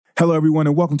Hello, everyone,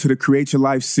 and welcome to the Create Your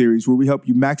Life series, where we help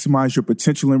you maximize your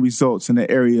potential and results in the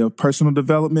area of personal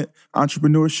development,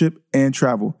 entrepreneurship, and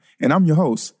travel. And I'm your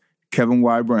host, Kevin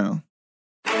Y. Brown.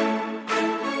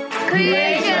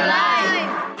 Create your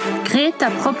life. Crée ta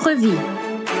propre vie.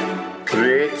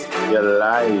 Create your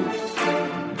life.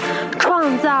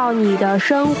 创造你的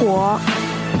生活。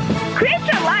 Create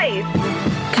your life.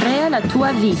 Crea la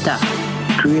tua vita.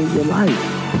 Create your life.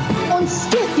 Und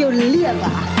steht your liver.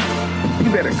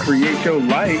 You better create your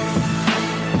life.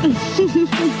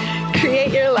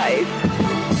 Create your life.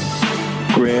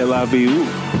 Create la vie.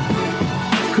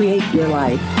 Create your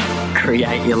life.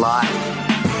 Create your life.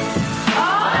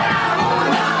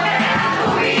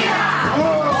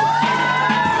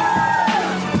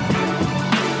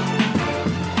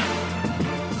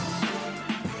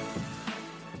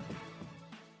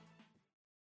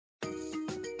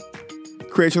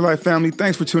 Create Your Life family,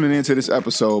 thanks for tuning in to this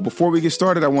episode. Before we get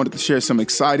started, I wanted to share some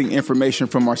exciting information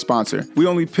from our sponsor. We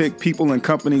only pick people and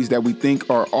companies that we think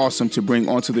are awesome to bring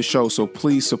onto the show, so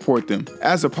please support them.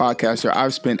 As a podcaster,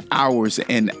 I've spent hours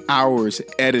and hours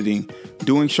editing,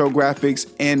 doing show graphics,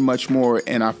 and much more,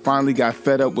 and I finally got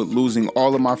fed up with losing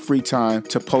all of my free time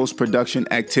to post-production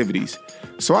activities.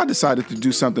 So I decided to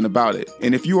do something about it.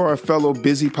 And if you are a fellow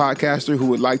busy podcaster who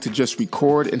would like to just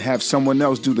record and have someone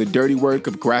else do the dirty work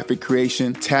of graphic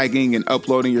creation, tagging and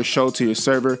uploading your show to your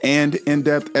server, and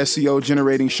in-depth SEO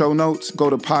generating show notes, go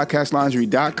to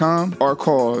podcastlaundry.com or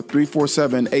call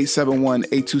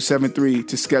 347-871-8273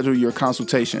 to schedule your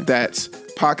consultation. That's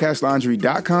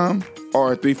podcastlaundry.com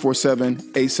or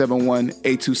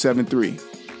 347-871-8273.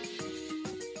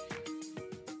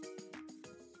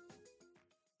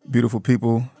 Beautiful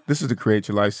people, this is the Create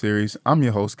Your Life series. I'm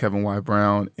your host, Kevin Y.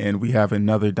 Brown, and we have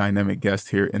another dynamic guest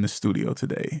here in the studio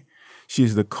today. She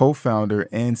is the co-founder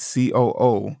and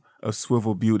COO of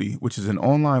Swivel Beauty, which is an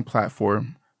online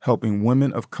platform helping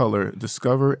women of color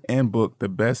discover and book the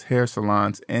best hair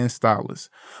salons and stylists,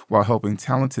 while helping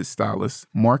talented stylists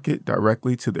market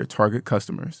directly to their target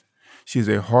customers. She is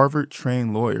a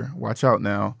Harvard-trained lawyer, watch out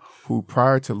now, who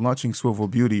prior to launching Swivel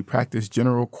Beauty practiced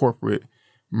general corporate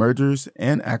mergers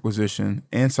and acquisition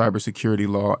and cybersecurity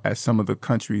law at some of the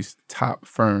country's top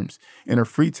firms. In her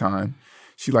free time,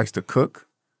 she likes to cook,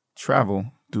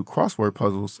 travel, do crossword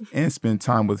puzzles, and spend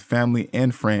time with family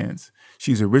and friends.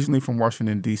 She's originally from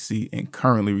Washington, D.C., and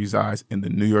currently resides in the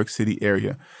New York City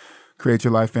area. Create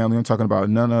Your Life family, I'm talking about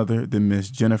none other than Miss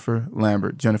Jennifer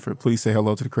Lambert. Jennifer, please say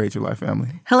hello to the Create Your Life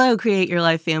family. Hello, Create Your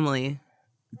Life family.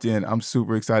 Jen, I'm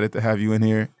super excited to have you in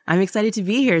here. I'm excited to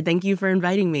be here. Thank you for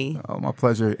inviting me. Oh, my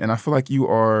pleasure. And I feel like you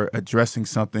are addressing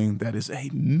something that is a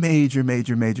major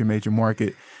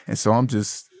market. And so I'm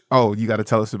just, you got to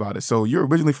tell us about it. So you're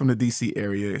originally from the D.C.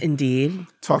 area. Indeed.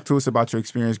 Talk to us about your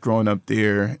experience growing up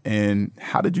there and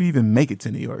how did you even make it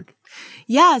to New York?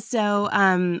 Yeah, so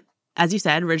as you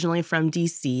said, originally from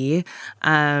D.C.,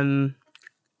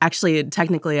 actually,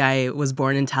 technically, I was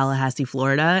born in Tallahassee,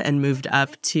 Florida, and moved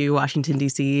up to Washington,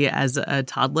 D.C. as a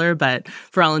toddler, but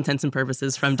for all intents and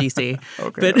purposes, from D.C.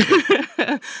 Okay.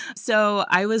 So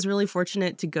I was really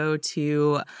fortunate to go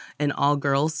to an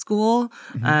all-girls school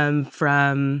from,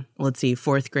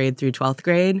 4th grade through 12th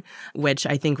grade, which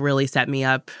I think really set me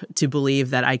up to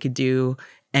believe that I could do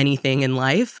anything in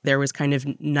life. There was kind of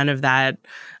none of that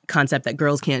concept that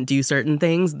girls can't do certain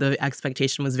things. The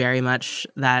expectation was very much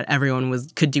that everyone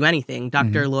could do anything,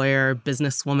 doctor, lawyer,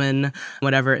 businesswoman,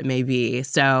 whatever it may be.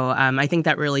 So I think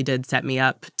that really did set me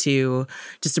up to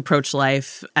just approach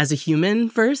life as a human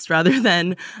first rather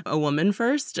than a woman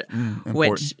first,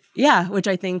 which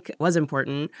I think was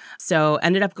important. So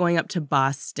ended up going up to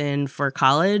Boston for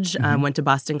college, went to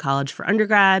Boston College for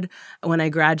undergrad. When I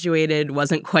graduated,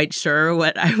 wasn't quite sure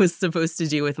what I was supposed to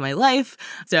do with my life.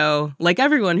 So like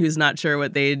everyone who's not sure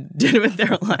what they did with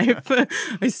their life,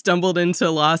 I stumbled into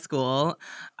law school.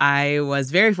 I was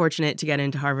very fortunate to get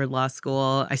into Harvard Law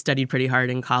School. I studied pretty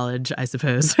hard in college, I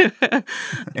suppose.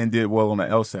 And did well on the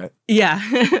LSAT. Yeah.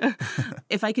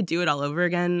 If I could do it all over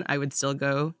again, I would still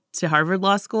go to Harvard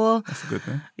Law School. That's a good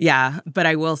thing. Yeah. But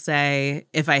I will say,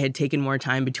 if I had taken more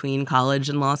time between college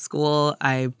and law school,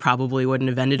 I probably wouldn't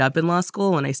have ended up in law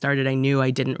school. When I started, I knew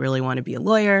I didn't really want to be a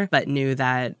lawyer, but knew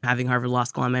that having Harvard Law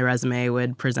School on my resume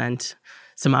would present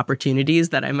some opportunities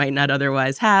that I might not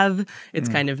otherwise have. It's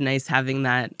kind of nice having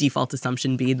that default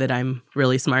assumption be that I'm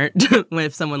really smart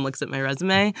if someone looks at my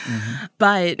resume.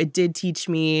 But it did teach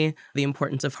me the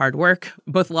importance of hard work.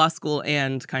 Both law school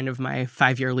and kind of my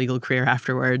 5-year legal career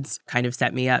afterwards kind of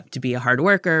set me up to be a hard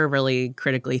worker, really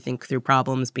critically think through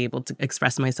problems, be able to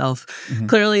express myself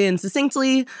clearly and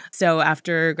succinctly. So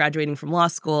after graduating from law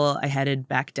school, I headed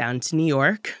back down to New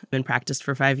York and practiced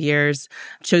for 5 years.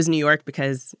 Chose New York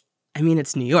because, I mean,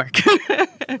 it's New York.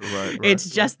 It's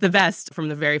just the best. From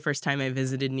the very first time I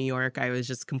visited New York, I was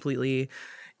just completely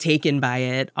taken by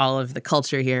it. All of the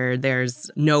culture here, there's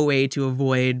no way to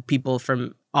avoid people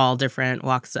from all different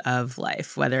walks of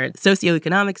life, whether it's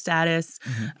socioeconomic status,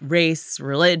 race,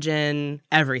 religion,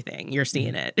 everything. You're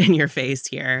seeing it in your face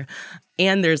here.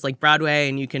 And there's like Broadway,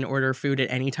 and you can order food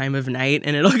at any time of night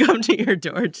and it'll come to your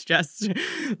door. It's just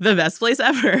the best place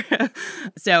ever.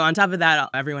 So on top of that,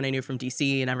 everyone I knew from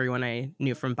DC and everyone I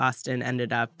knew from Boston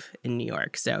ended up in New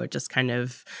York. So it just kind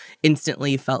of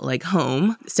instantly felt like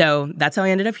home. So that's how I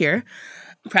ended up here.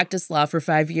 Practiced law for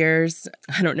 5 years.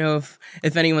 I don't know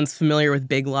if anyone's familiar with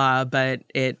big law, but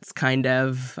it's kind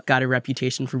of got a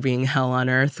reputation for being hell on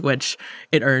earth, which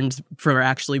it earned for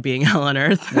actually being hell on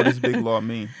earth. What does big law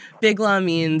mean? Big law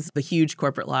means the huge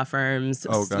corporate law firms,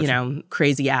 Gotcha. you know,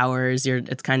 crazy hours.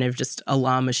 It's kind of just a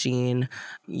law machine.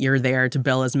 You're there to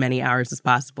bill as many hours as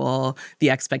possible.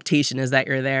 The expectation is that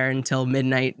you're there until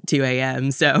midnight, 2 a.m.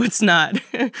 So it's not,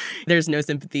 there's no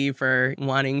sympathy for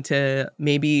wanting to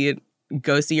maybe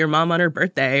go see your mom on her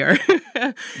birthday or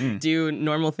do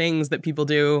normal things that people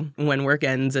do when work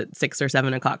ends at 6 or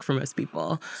 7 o'clock for most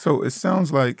people. So it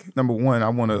sounds like, number one, I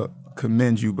want to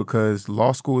commend you because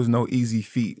law school is no easy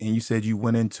feat. And you said you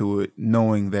went into it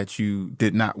knowing that you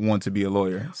did not want to be a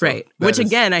lawyer. So right. Which,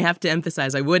 again, I have to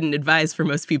emphasize, I wouldn't advise for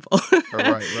most people.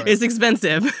 Right. It's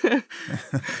expensive.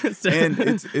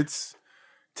 And it's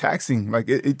taxing. Like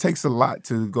it takes a lot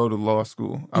to go to law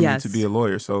school. I mean, to be a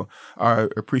lawyer. So I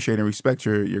appreciate and respect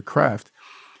your craft.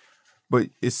 But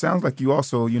it sounds like you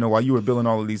also, you know, while you were billing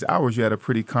all of these hours, you had a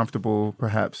pretty comfortable,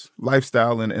 perhaps,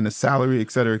 lifestyle and a salary, et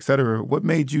cetera, et cetera. What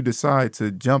made you decide to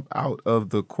jump out of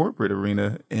the corporate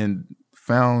arena and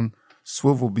found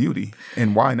Swivel Beauty,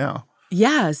 and why now?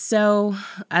 Yeah. So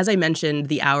as I mentioned,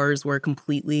 the hours were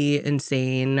completely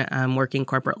insane working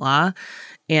corporate law.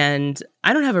 And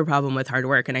I don't have a problem with hard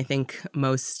work. And I think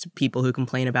most people who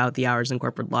complain about the hours in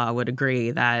corporate law would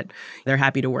agree that they're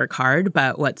happy to work hard.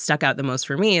 But what stuck out the most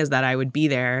for me is that I would be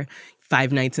there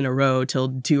 5 nights in a row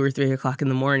till 2 or 3 o'clock in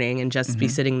the morning and just be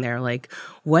sitting there like,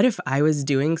 what if I was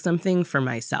doing something for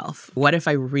myself? What if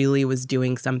I really was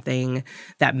doing something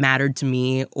that mattered to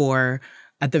me, or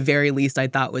at the very least, I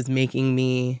thought was setting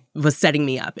me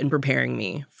up and preparing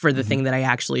me for the thing that I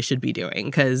actually should be doing,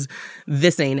 because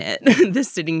this ain't it.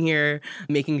 This sitting here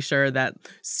making sure that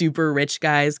super rich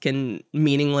guys can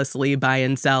meaninglessly buy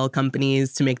and sell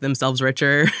companies to make themselves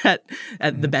richer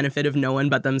at the benefit of no one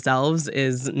but themselves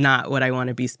is not what I want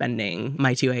to be spending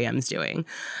my 2 a.m.s doing.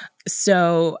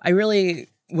 So I really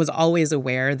was always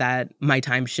aware that my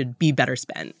time should be better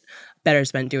spent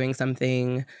doing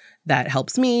something that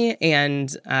helps me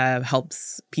and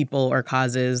helps people or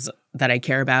causes that I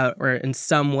care about, or in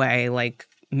some way like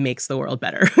makes the world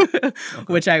better,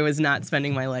 which I was not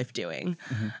spending my life doing.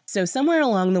 So somewhere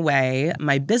along the way,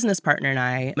 my business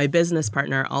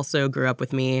partner also grew up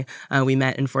with me. We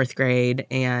met in 4th grade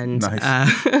and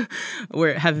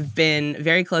have been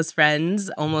very close friends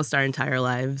almost our entire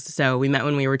lives. So we met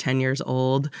when we were 10 years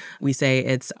old. We say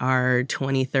it's our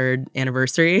 23rd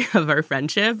anniversary of our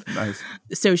friendship. Nice.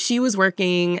 So she was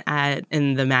working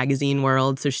in the magazine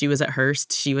world. So she was at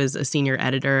Hearst. She was a senior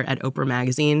editor at Oprah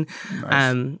Magazine.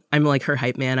 Nice. I'm like her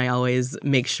hype man. I always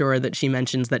make sure that she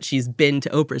mentions that she's been to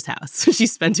Oprah's house. She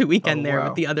spent a weekend there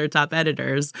with the other top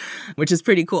editors, which is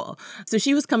pretty cool. So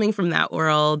she was coming from that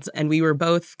world, and we were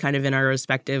both kind of in our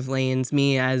respective lanes.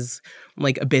 Me as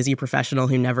like a busy professional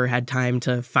who never had time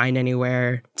to find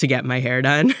anywhere to get my hair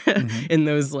done in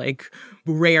those like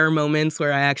rare moments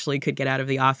where I actually could get out of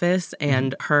the office,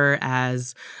 and her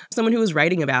as someone who was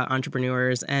writing about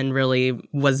entrepreneurs and really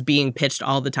was being pitched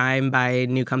all the time by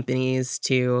new companies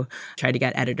to try to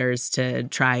get editors to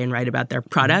try and write about their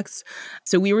products.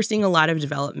 So we were seeing a lot of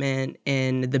development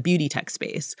in the beauty tech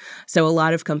space. So a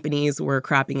lot of companies were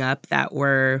cropping up that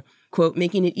were, quote,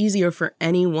 making it easier for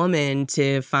any woman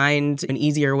to find an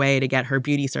easier way to get her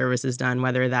beauty services done,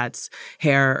 whether that's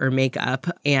hair or makeup.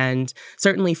 And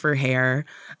certainly for hair,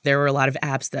 there were a lot of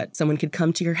apps that someone could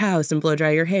come to your house and blow dry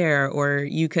your hair, or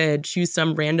you could choose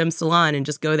some random salon and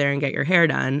just go there and get your hair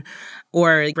done,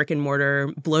 or brick and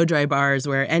mortar blow dry bars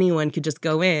where anyone could just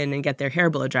go in and get their hair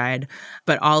blow dried.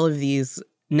 But all of these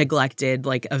neglected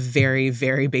like a very,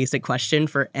 very basic question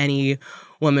for any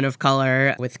woman of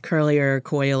color with curlier,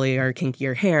 coilier, or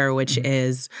kinkier hair, which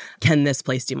is, can this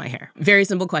place do my hair? Very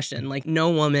simple question. Like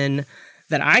no woman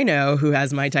that I know who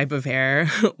has my type of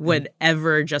hair would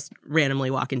ever just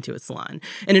randomly walk into a salon.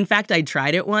 And in fact, I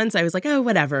tried it once. I was like, oh,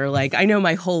 whatever. Like, I know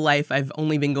my whole life I've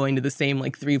only been going to the same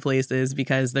like 3 places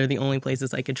because they're the only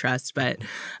places I could trust. But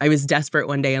I was desperate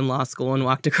one day in law school and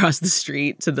walked across the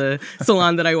street to the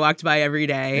salon that I walked by every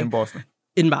day. In Boston.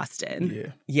 In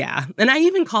Boston. Yeah. And I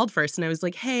even called first and I was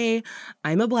like, hey,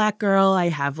 I'm a Black girl. I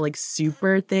have like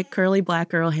super thick curly Black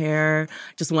girl hair.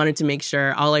 Just wanted to make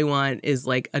sure all I want is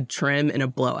like a trim and a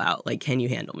blowout. Like, can you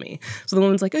handle me? So the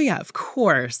woman's like, oh yeah, of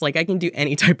course. Like I can do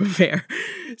any type of hair.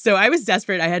 So I was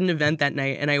desperate. I had an event that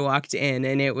night and I walked in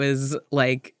and it was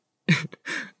like,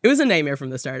 it was a nightmare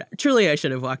from the start. Truly, I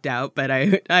should have walked out, but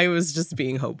I was just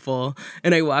being hopeful.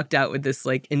 And I walked out with this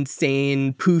like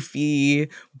insane,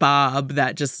 poofy bob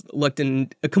that just looked in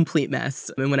a complete mess.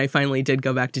 And when I finally did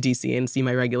go back to DC and see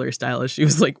my regular stylist, she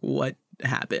was like, what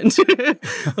happened?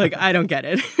 Like, I don't get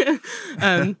it.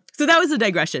 So that was a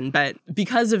digression. But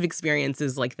because of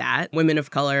experiences like that, women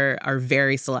of color are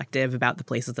very selective about the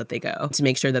places that they go to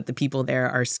make sure that the people there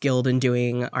are skilled in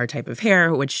doing our type of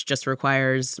hair, which just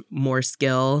requires more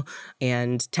skill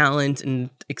and talent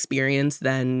and experience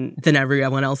than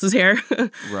everyone else's hair.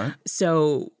 Right.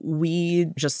 So we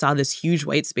just saw this huge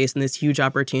white space and this huge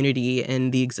opportunity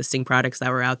in the existing products that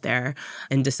were out there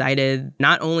and decided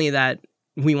not only that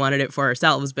we wanted it for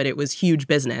ourselves, but it was huge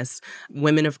business.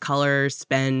 Women of color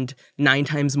spend 9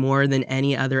 times more than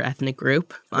any other ethnic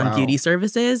group on beauty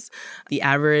services. The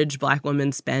average Black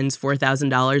woman spends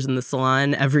 $4,000 in the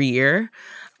salon every year.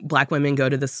 Black women go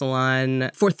to the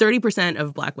salon, for 30%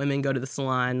 of Black women go to the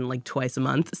salon like twice a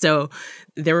month. So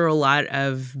there were a lot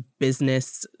of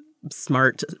business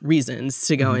smart reasons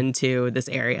to go into this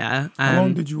area. How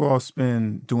long did you all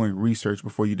spend doing research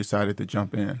before you decided to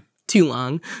jump in? Too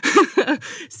long.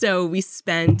 So we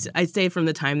spent, I'd say from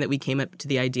the time that we came up to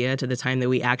the idea to the time that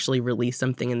we actually released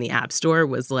something in the App Store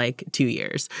was like 2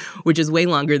 years, which is way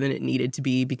longer than it needed to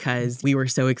be because we were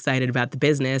so excited about the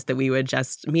business that we would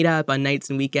just meet up on nights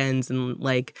and weekends and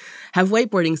like have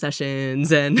whiteboarding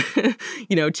sessions and,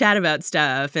 you know, chat about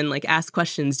stuff and like ask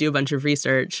questions, do a bunch of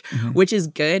research, which is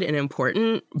good and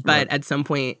important. But at some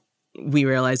point, we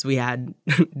realized we had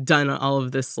done all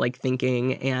of this like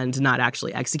thinking and not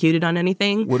actually executed on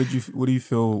anything. What do you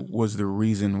feel was the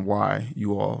reason why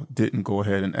you all didn't go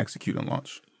ahead and execute and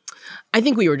launch? I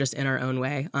think we were just in our own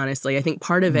way, honestly. I think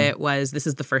part of it was this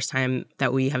is the first time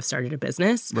that we have started a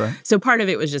business. Right. So part of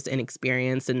it was just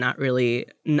inexperience and not really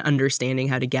understanding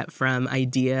how to get from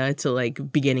idea to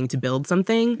like beginning to build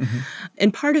something.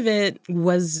 And part of it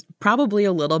was probably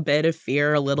a little bit of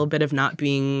fear, a little bit of not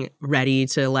being ready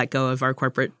to let go of our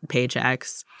corporate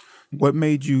paychecks. What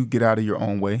made you get out of your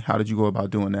own way? How did you go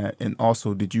about doing that? And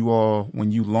also, did you all,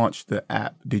 when you launched the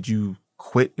app, did you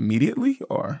quit immediately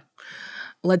or?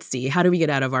 Let's see, how do we get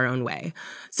out of our own way?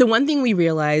 So one thing we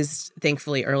realized,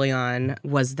 thankfully, early on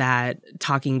was that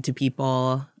talking to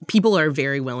people are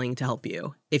very willing to help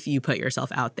you if you put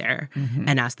yourself out there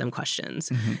and ask them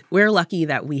questions. We're lucky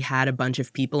that we had a bunch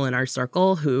of people in our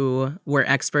circle who were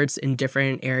experts in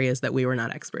different areas that we were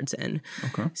not experts in.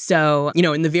 Okay. So, you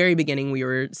know, in the very beginning, we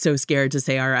were so scared to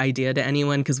say our idea to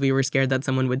anyone because we were scared that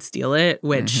someone would steal it,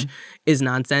 which is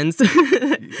nonsense. You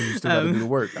still got to do the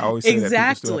work. I always say exactly.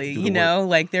 that people still have to do the you know, work.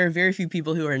 like there are very few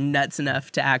people who are nuts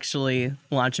enough to actually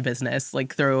launch a business,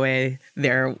 like throw away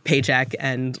their paycheck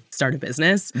and start a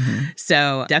business.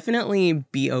 So definitely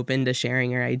be open to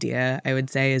sharing your idea, I would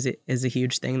say is a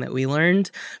huge thing that we learned.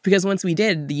 Because once we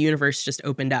did, the universe just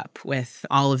opened up with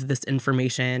all of this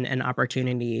information and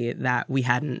opportunity that we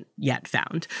hadn't yet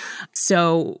found.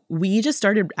 So we just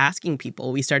started asking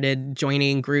people. We started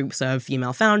joining groups of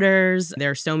female founders. There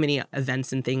are so many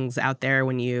events and things out there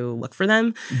when you look for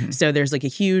them. So there's like a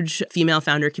huge female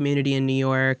founder community in New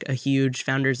York, a huge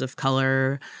founders of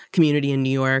color community in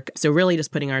New York. So really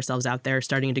just putting ourselves out there,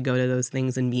 starting to go to those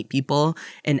things and meet people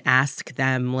and ask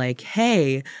them like,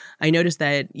 hey, I noticed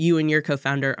that you and your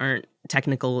co-founder aren't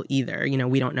technical either. You know,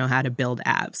 we don't know how to build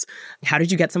apps. How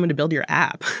did you get someone to build your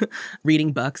app?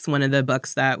 Reading books. One of the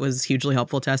books that was hugely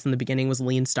helpful to us in the beginning was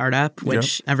Lean Startup,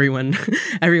 which everyone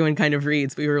kind of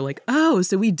reads. We were like, oh,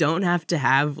 so we don't have to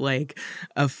have like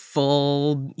a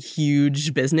full,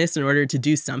 huge business in order to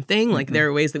do something. Like there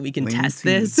are ways that we can test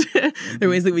this. There are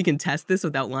ways that we can test this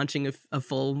without launching a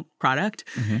full product.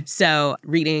 So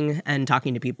reading and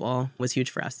talking to people was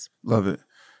huge for us. Love it.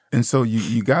 And so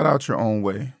you got out your own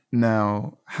way.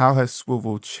 Now, how has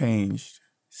Swivel changed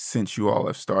since you all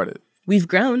have started? We've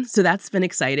grown, so that's been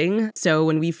exciting. So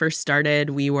when we first started,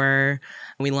 we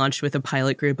launched with a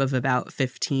pilot group of about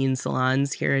 15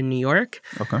 salons here in New York.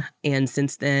 Okay. And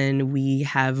since then, we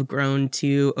have grown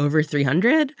to over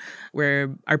 300,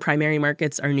 where our primary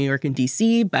markets are New York and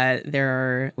DC, but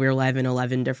we're live in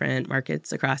 11 different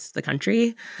markets across the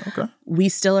country. Okay. We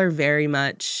still are very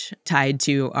much tied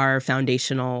to our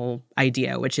foundational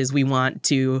idea, which is we want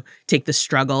to take the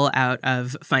struggle out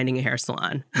of finding a hair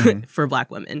salon for Black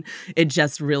women. It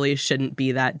just really shouldn't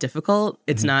be that difficult.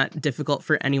 It's not difficult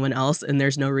for anyone else, and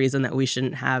there's no reason that we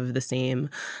shouldn't have the same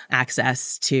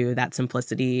access to that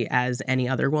simplicity as any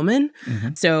other woman.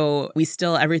 So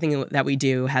everything that we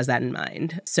do has that in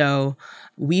mind. So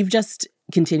we've just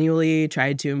continually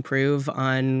tried to improve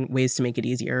on ways to make it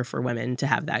easier for women to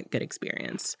have that good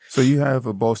experience. So you have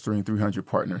a bolstering 300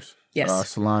 partners. Yes.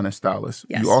 Salon and stylists.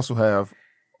 Yes. You also have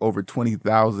over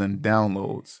 20,000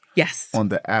 downloads Yes. on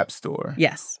the App Store.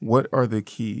 Yes. What are the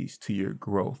keys to your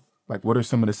growth? Like, what are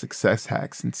some of the success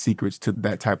hacks and secrets to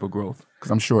that type of growth?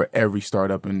 Because I'm sure every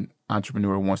startup and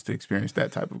entrepreneur wants to experience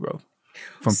that type of growth.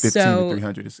 From 15 to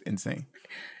 300 is insane.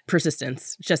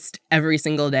 Persistence, just every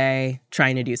single day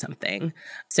trying to do something.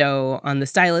 So on the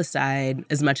stylist side,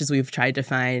 as much as we've tried to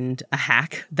find a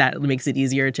hack that makes it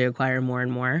easier to acquire more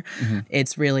and more,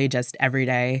 it's really just every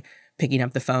day picking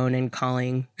up the phone and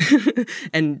calling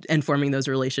and forming those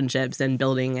relationships and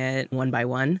building it one by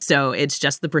one. So it's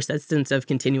just the persistence of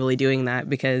continually doing that,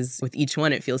 because with each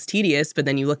one it feels tedious, but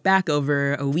then you look back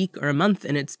over a week or a month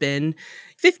and it's been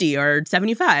 50 or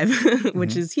 75,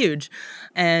 which is huge.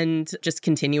 And just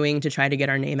continuing to try to get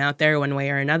our name out there one way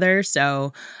or another.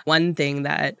 So one thing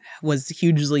that was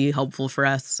hugely helpful for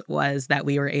us was that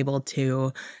we were able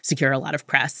to secure a lot of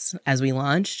press as we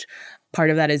launched. Part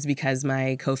of that is because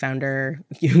my co-founder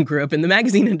grew up in the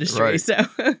magazine industry. Right. So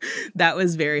that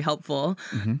was very helpful.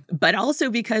 But also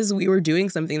because we were doing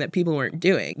something that people weren't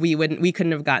doing. We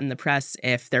couldn't have gotten the press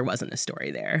if there wasn't a story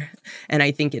there. And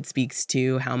I think it speaks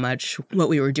to how much what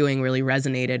we were doing really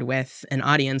resonated with an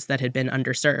audience that had been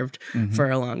underserved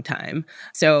for a long time.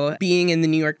 So being in the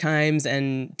New York Times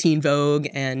and Teen Vogue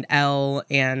and Elle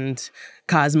and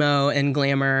Cosmo and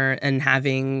Glamour and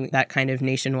having that kind of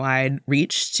nationwide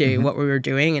reach to what we were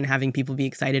doing and having people be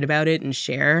excited about it and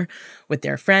share with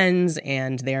their friends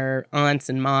and their aunts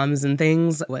and moms and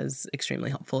things was extremely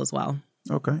helpful as well.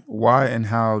 Okay. Why and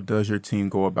how does your team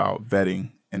go about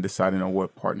vetting and deciding on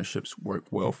what partnerships work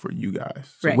well for you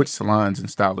guys? So which salons and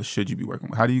stylists should you be working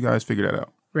with? How do you guys figure that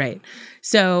out? Right.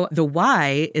 So the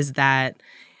why is that,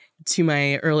 to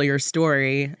my earlier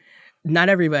story, not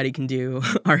everybody can do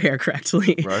our hair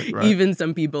correctly. Right. Even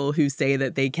some people who say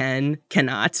that they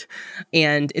cannot.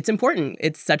 And it's important.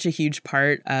 It's such a huge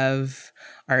part of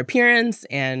our appearance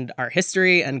and our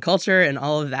history and culture and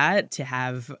all of that to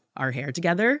have our hair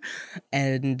together,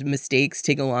 and mistakes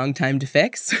take a long time to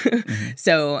fix.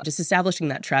 So just establishing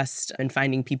that trust and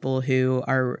finding people who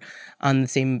are on the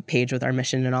same page with our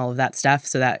mission and all of that stuff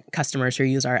so that customers who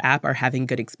use our app are having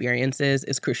good experiences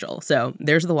is crucial. So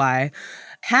there's the why.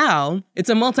 How? It's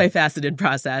a multifaceted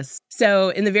process. So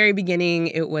in the very beginning,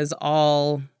 it was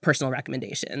all personal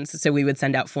recommendations. So we would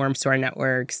send out forms to our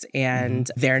networks and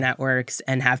their networks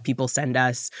and have people send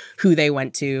us who they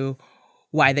went to,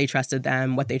 why they trusted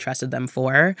them, what they trusted them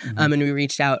for. And we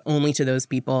reached out only to those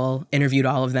people, interviewed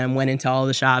all of them, went into all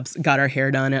the shops, got our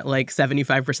hair done at like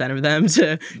 75% of them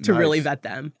to really vet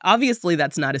them. Obviously,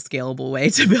 that's not a scalable way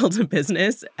to build a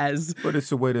business But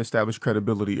it's a way to establish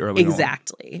credibility early on.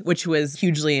 Exactly, which was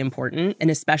hugely important.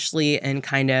 And especially in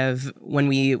kind of when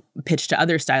we pitched to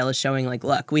other stylists showing like,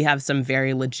 look, we have some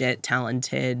very legit,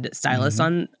 talented stylists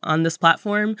on this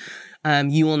platform.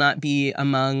 You will not be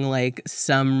among like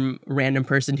some random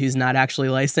person who's not actually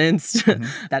licensed.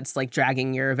 That's like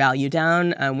dragging your value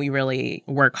down. We really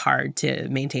work hard to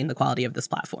maintain the quality of this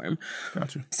platform.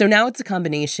 Gotcha. So now it's a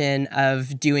combination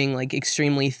of doing like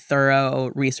extremely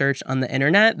thorough research on the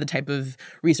internet, the type of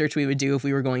research we would do if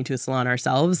we were going to a salon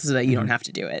ourselves so that you don't have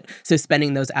to do it. So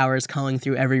spending those hours calling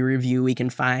through every review we can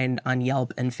find on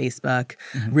Yelp and Facebook,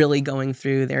 really going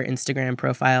through their Instagram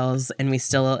profiles, and we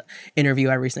still interview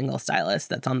every single stylist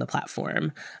that's on the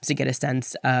platform to get a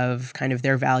sense of kind of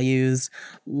their values,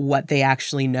 what they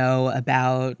actually know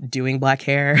about doing Black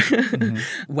hair,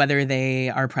 whether they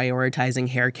are prioritizing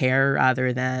hair care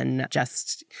rather than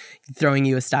just throwing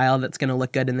you a style that's going to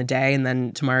look good in the day and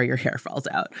then tomorrow your hair falls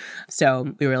out.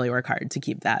 So we really work hard to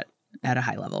keep that at a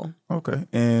high level. Okay.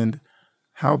 And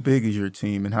how big is your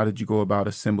team and how did you go about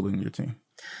assembling your team?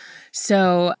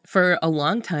 So for a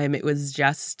long time, it was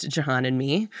just Jahan and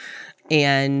me.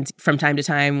 And from time to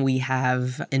time, we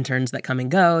have interns that come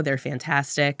and go. They're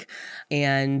fantastic.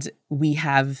 And we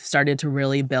have started to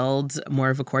really build more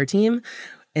of a core team.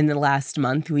 In the last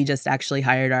month, we just actually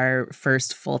hired our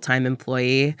first full-time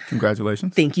employee.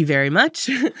 Congratulations. Thank you very much.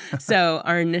 So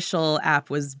our initial app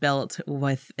was built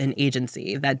with an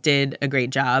agency that did a great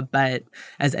job. But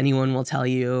as anyone will tell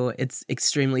you, it's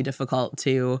extremely difficult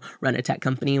to run a tech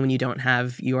company when you don't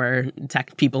have your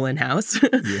tech people in-house.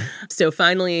 Yeah. So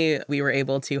finally, we were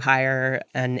able to hire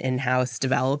an in-house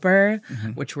developer,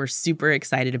 which we're super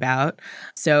excited about.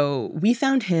 So we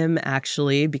found him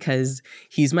actually because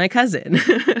he's my cousin.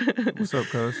 What's up,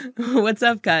 cuz? What's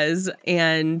up, cuz?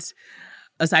 And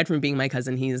aside from being my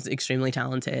cousin, he's extremely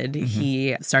talented.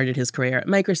 He started his career at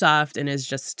Microsoft and is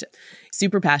just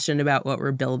super passionate about what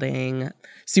we're building,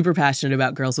 super passionate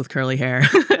about girls with curly hair.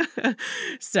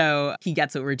 So he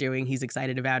gets what we're doing. He's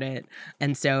excited about it.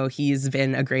 And so he's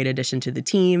been a great addition to the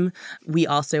team. We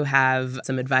also have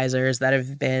some advisors that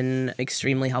have been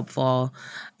extremely helpful.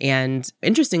 And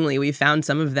interestingly, we found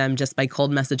some of them just by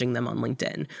cold messaging them on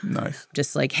LinkedIn. Nice.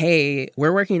 Just like, hey,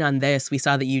 we're working on this. We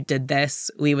saw that you did this.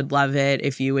 We would love it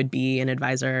if you would be an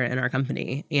advisor in our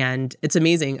company. And it's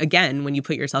amazing, again, when you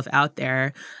put yourself out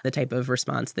there, the type of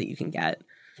response that you can get.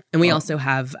 And we also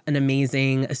have an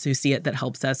amazing associate that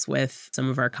helps us with some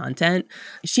of our content.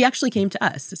 She actually came to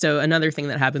us. So another thing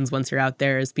that happens once you're out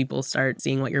there is people start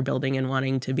seeing what you're building and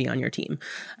wanting to be on your team.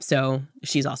 So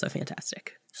she's also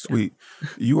fantastic. Sweet.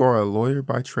 You are a lawyer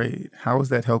by trade. How is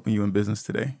that helping you in business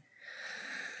today?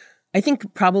 I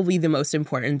think probably the most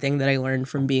important thing that I learned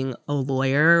from being a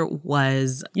lawyer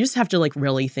was you just have to like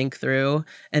really think through,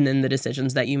 and then the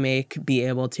decisions that you make, be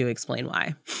able to explain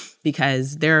why.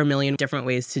 Because there are a million different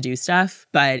ways to do stuff.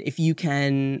 But if you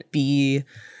can be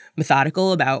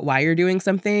methodical about why you're doing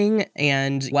something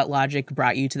and what logic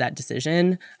brought you to that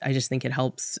decision, I just think it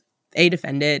helps A,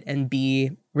 defend it, and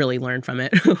B, really learn from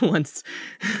it once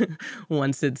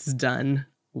it's done,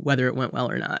 whether it went well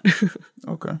or not.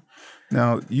 Okay.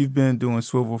 Now, you've been doing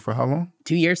Swivel for how long?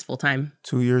 2 years full time.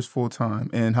 2 years full time.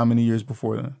 And how many years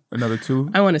before that? Another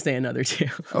 2? I want to say another 2.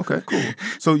 Okay, cool.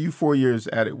 So you 4 years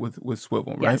at it with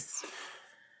Swivel, right? Yes.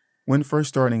 When first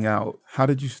starting out, how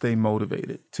did you stay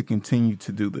motivated to continue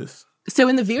to do this? So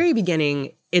in the very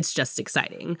beginning, it's just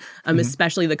exciting,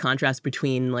 especially the contrast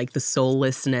between like the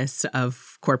soullessness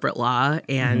of corporate law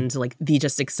and like the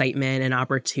just excitement and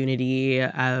opportunity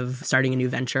of starting a new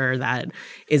venture that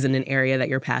is in an area that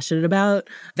you're passionate about.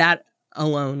 That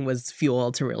alone was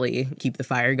fuel to really keep the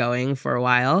fire going for a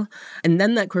while. And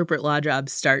then that corporate law job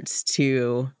starts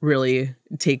to really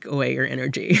take away your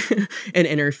energy and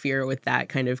interfere with that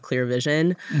kind of clear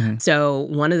vision. So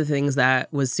one of the things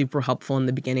that was super helpful in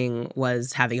the beginning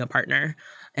was having a partner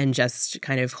and just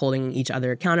kind of holding each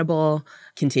other accountable,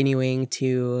 continuing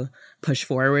to push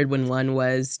forward when one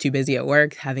was too busy at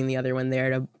work, having the other one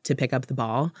there to pick up the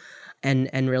ball and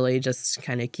really just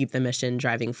kind of keep the mission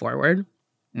driving forward.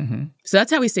 So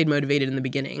that's how we stayed motivated in the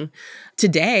beginning.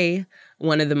 Today,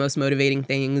 one of the most motivating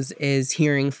things is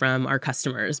hearing from our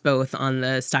customers, both on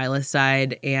the stylist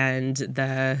side and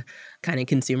the kind of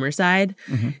consumer side.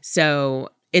 So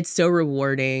it's so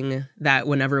rewarding that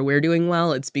whenever we're doing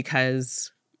well, it's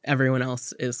because everyone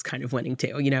else is kind of winning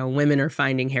too. You know, women are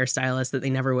finding hairstylists that they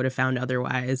never would have found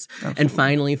otherwise. Absolutely. And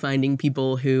finally finding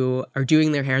people who are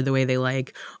doing their hair the way they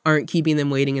like, aren't keeping them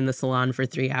waiting in the salon for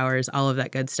 3 hours, all of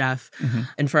that good stuff.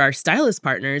 And for our stylist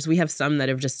partners, we have some that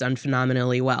have just done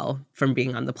phenomenally well from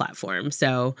being on the platform.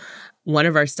 So one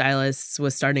of our stylists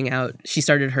was starting out, she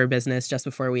started her business just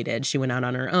before we did. She went out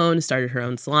on her own, started her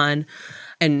own salon,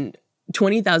 and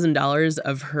 $20,000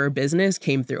 of her business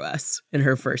came through us in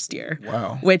her first year.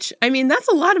 Wow. Which, I mean, that's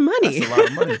a lot of money. That's a lot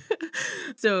of money.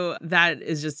 So that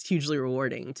is just hugely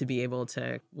rewarding to be able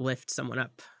to lift someone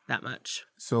up that much.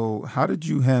 So how did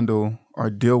you handle or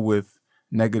deal with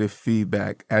negative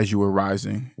feedback as you were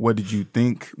rising? What did you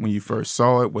think when you first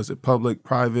saw it? Was it public,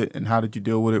 private? And how did you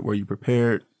deal with it? Were you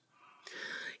prepared?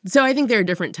 So I think there are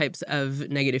different types of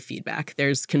negative feedback.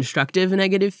 There's constructive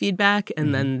negative feedback,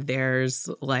 and then there's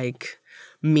like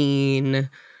mean,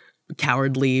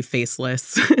 cowardly,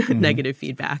 faceless negative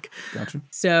feedback. Gotcha.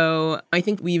 So I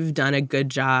think we've done a good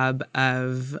job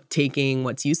of taking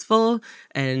what's useful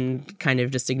and kind of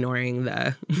just ignoring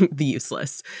the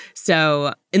useless.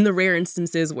 So in the rare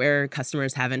instances where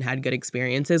customers haven't had good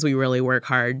experiences, we really work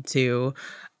hard to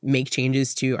make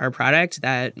changes to our product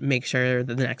that make sure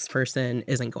that the next person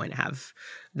isn't going to have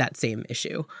that same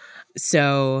issue.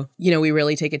 So, we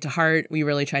really take it to heart. We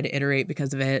really try to iterate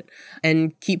because of it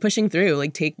and keep pushing through,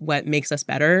 like take what makes us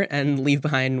better and leave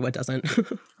behind what doesn't.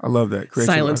 I love that.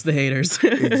 Silence the haters.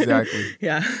 Exactly.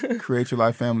 Yeah. Create Your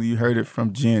Life family. You heard it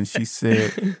from Jen. She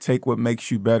said, take what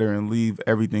makes you better and leave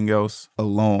everything else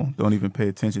alone. Don't even pay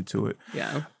attention to it.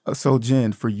 Yeah. So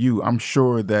Jen, for you, I'm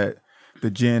sure that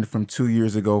the Jen from 2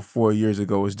 years ago, 4 years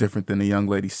ago is different than the young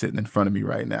lady sitting in front of me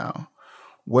right now.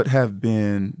 What have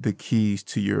been the keys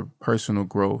to your personal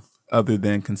growth other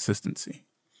than consistency?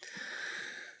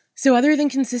 So other than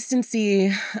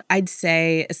consistency, I'd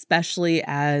say, especially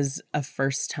as a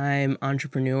first-time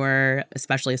entrepreneur,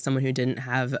 especially as someone who didn't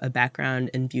have a background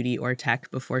in beauty or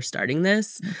tech before starting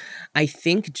this, I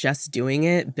think just doing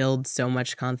it builds so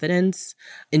much confidence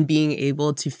in being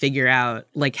able to figure out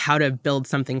like how to build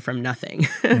something from nothing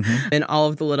and all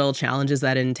of the little challenges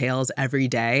that entails every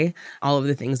day, all of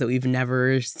the things that we've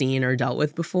never seen or dealt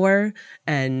with before,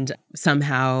 and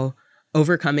somehow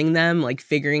overcoming them, like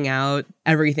figuring out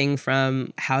everything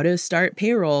from how to start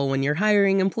payroll when you're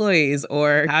hiring employees,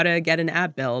 or how to get an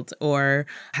app built, or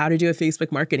how to do a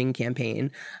Facebook marketing campaign,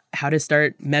 how to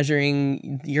start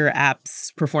measuring your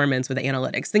app's performance with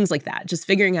analytics, things like that. Just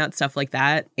figuring out stuff like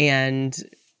that and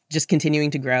just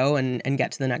continuing to grow and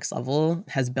get to the next level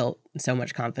has built so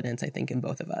much confidence, I think, in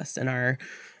both of us and our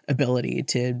ability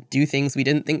to do things we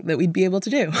didn't think that we'd be able to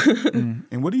do.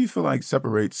 And what do you feel like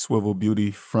separates Swivel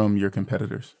Beauty from your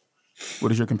competitors?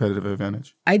 What is your competitive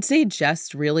advantage? I'd say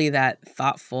just really that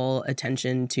thoughtful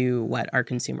attention to what our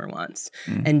consumer wants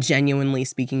and genuinely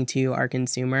speaking to our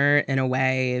consumer in a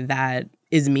way that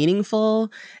is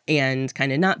meaningful and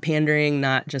kind of not pandering,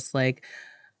 not just like,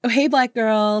 oh, hey, Black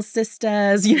girls,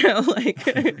 sisters, like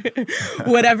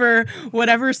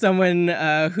whatever someone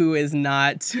who is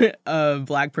not a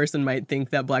Black person might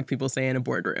think that Black people say in a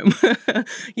boardroom.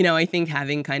 I think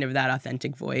having kind of that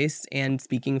authentic voice and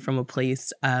speaking from a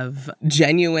place of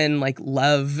genuine like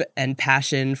love and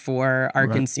passion for our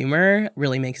consumer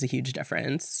really makes a huge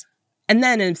difference. And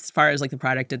then as far as like the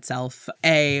product itself,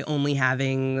 only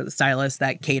having stylists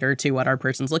that cater to what our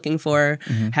person's looking for,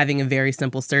 having a very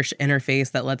simple search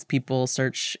interface that lets people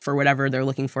search for whatever they're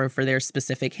looking for their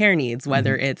specific hair needs,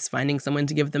 whether it's finding someone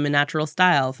to give them a natural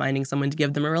style, finding someone to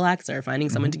give them a relaxer, finding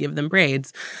someone to give them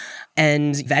braids,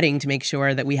 and vetting to make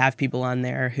sure that we have people on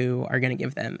there who are going to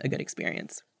give them a good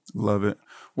experience. Love it.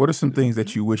 What are some things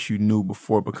that you wish you knew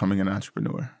before becoming an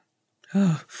entrepreneur?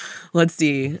 Oh, let's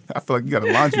see. I feel like you got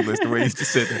a laundry list the way you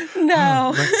just said that.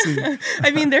 No. Let's see.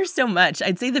 I mean, there's so much.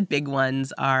 I'd say the big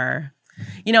ones are,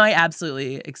 I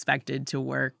absolutely expected to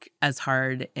work as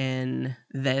hard in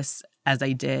this as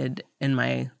I did in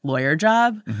my lawyer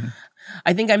job.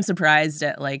 I think I'm surprised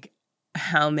at like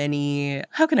how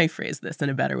can I phrase this in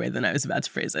a better way than I was about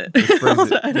to phrase it?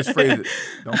 Just phrase it.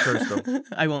 Don't curse though.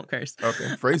 I won't curse.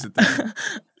 Okay, phrase it then.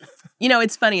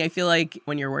 It's funny. I feel like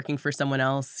when you're working for someone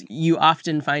else, you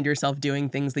often find yourself doing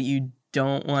things that you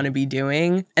don't want to be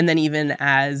doing. And then even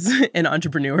as an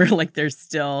entrepreneur, like there's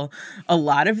still a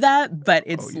lot of that, but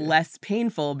it's less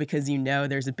painful because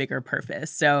there's a bigger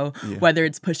purpose. So whether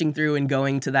it's pushing through and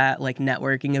going to that like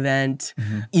networking event,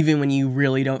 even when you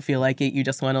really don't feel like it, you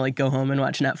just want to like go home and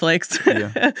watch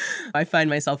Netflix. I find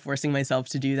myself forcing myself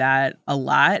to do that a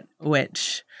lot,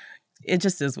 which it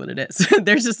just is what it is.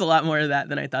 There's just a lot more of that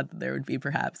than I thought that there would be,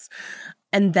 perhaps.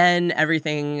 And then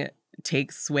everything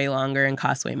takes way longer and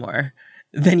costs way more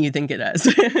than you think it does.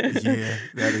 Yeah,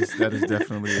 that is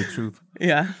definitely the truth.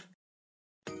 Yeah.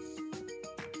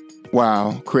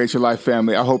 Wow, Create Your Life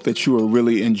family. I hope that you are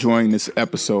really enjoying this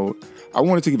episode. I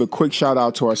wanted to give a quick shout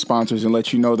out to our sponsors and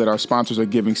let you know that our sponsors are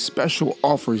giving special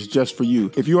offers just for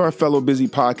you. If you are a fellow busy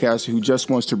podcaster who just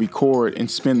wants to record and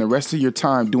spend the rest of your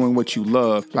time doing what you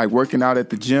love, like working out at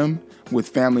the gym with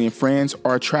family and friends,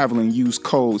 or traveling, use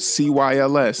code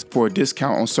CYLS for a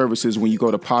discount on services when you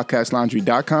go to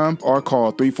podcastlaundry.com or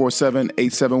call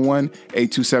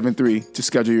 347-871-8273 to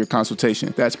schedule your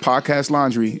consultation. That's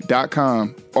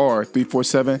podcastlaundry.com or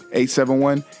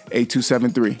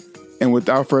 347-871-8273. And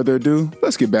without further ado,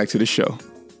 let's get back to the show.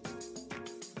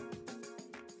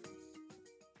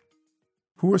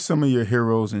 Who are some of your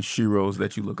heroes and sheroes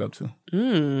that you look up to?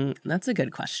 That's a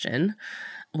good question.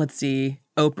 Let's see.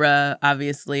 Oprah,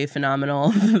 obviously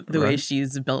phenomenal. The way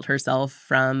she's built herself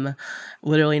from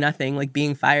literally nothing, like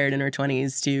being fired in her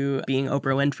 20s to being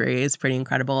Oprah Winfrey is pretty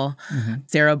incredible.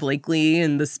 Sarah Blakely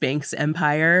and the Spanx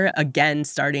empire, again,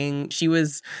 she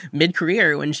was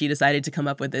mid-career when she decided to come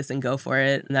up with this and go for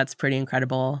it. And that's pretty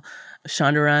incredible.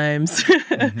 Shonda Rhimes,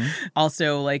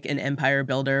 also like an empire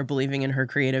builder, believing in her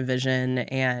creative vision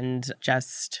and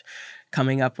just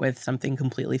coming up with something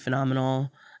completely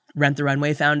phenomenal. Rent the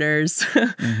Runway founders,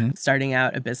 starting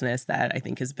out a business that I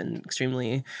think has been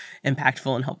extremely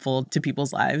impactful and helpful to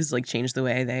people's lives, like change the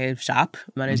way they shop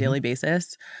on a daily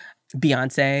basis.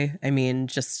 Beyonce, I mean,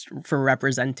 just for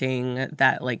representing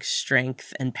that like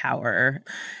strength and power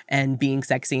and being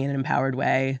sexy in an empowered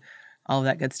way. All of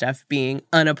that good stuff, being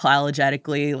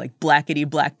unapologetically like blackety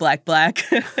black,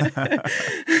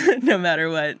 no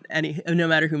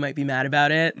matter who might be mad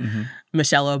about it.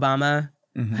 Michelle Obama.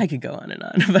 I could go on and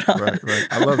on, but Right.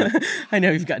 I love it. I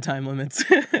know you've got time limits.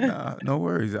 No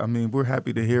worries. I mean, we're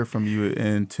happy to hear from you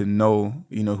and to know,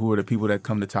 who are the people that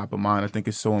come to top of mind. I think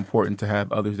it's so important to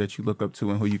have others that you look up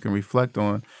to and who you can reflect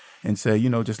on and say,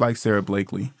 just like Sarah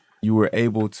Blakely, you were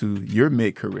able to, your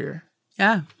mid-career.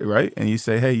 Yeah. Right? And you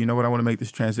say, hey, you know what? I want to make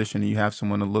this transition. And you have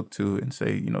someone to look to and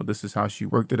say, this is how she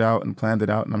worked it out and planned it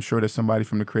out. And I'm sure that somebody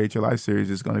from the Create Your Life series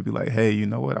is going to be like, hey, you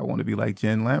know what? I want to be like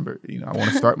Jen Lambert. I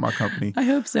want to start my company. I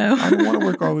hope so. I don't want to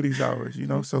work all of these hours,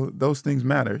 So those things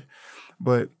matter.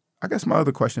 But I guess my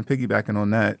other question, piggybacking on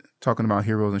that, talking about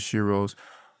heroes and sheroes,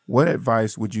 what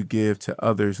advice would you give to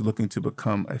others looking to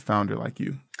become a founder like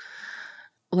you?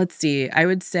 Let's see. I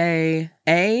would say,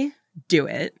 A, do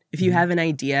it. If you have an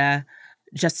idea,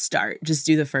 just start. Just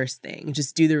do the first thing.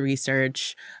 Just do the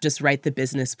research. Just write the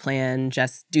business plan.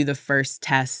 Just do the first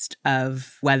test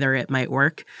of whether it might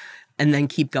work. And then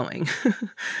keep going.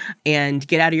 And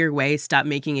get out of your way. Stop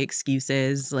making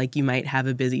excuses like you might have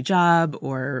a busy job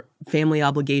or family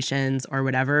obligations or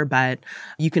whatever. But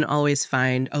you can always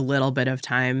find a little bit of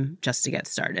time just to get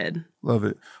started. Love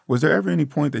it. Was there ever any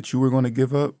point that you were going to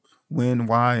give up? When,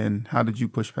 why, and how did you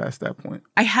push past that point?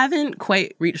 I haven't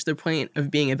quite reached the point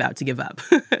of being about to give up.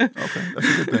 Okay,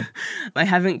 that's a good thing. I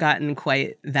haven't gotten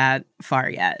quite that far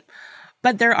yet.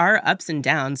 But there are ups and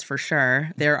downs for sure.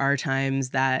 There are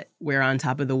times that we're on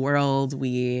top of the world,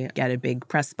 we get a big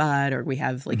press spot, or we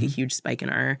have like a huge spike in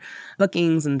our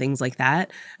bookings and things like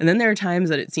that. And then there are times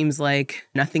that it seems like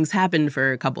nothing's happened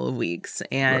for a couple of weeks.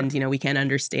 And, we can't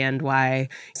understand why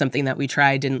something that we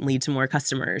tried didn't lead to more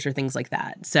customers or things like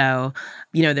that. So,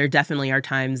 there definitely are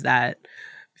times that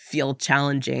feel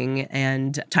challenging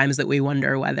and times that we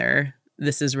wonder whether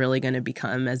this is really going to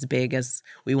become as big as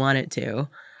we want it to.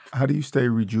 How do you stay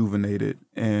rejuvenated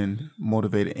and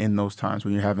motivated in those times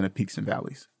when you're having the peaks and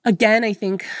valleys? Again, I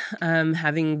think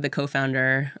having the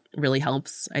co-founder really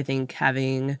helps. I think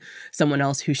having someone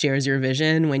else who shares your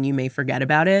vision when you may forget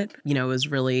about it, is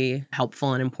really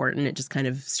helpful and important. It just kind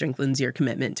of strengthens your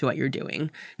commitment to what you're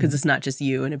doing because it's not just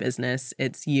you in a business.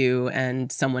 It's you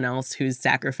and someone else who's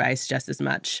sacrificed just as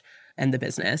much and the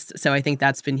business. So I think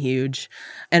that's been huge.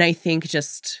 And I think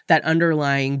just that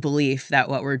underlying belief that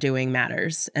what we're doing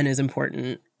matters and is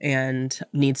important and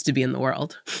needs to be in the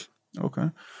world. Okay.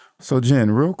 So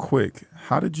Jen, real quick,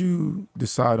 how did you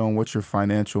decide on what your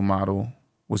financial model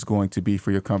was going to be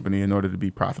for your company in order to be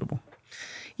profitable?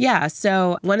 Yeah.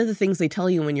 So one of the things they tell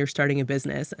you when you're starting a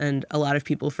business, and a lot of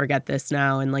people forget this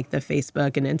now in like the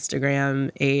Facebook and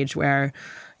Instagram age where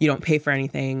you don't pay for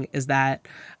anything, is that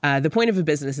the point of a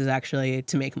business is actually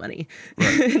to make money.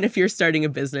 Right. And if you're starting a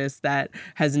business that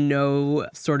has no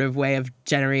sort of way of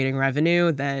generating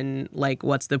revenue, then like,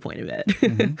 what's the point of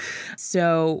it?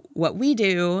 So what we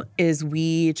do is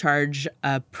we charge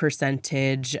a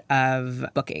percentage of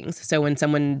bookings. So when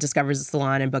someone discovers a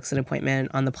salon and books an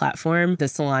appointment on the platform, the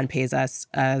salon pays us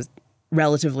a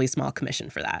relatively small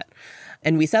commission for that.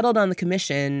 And we settled on the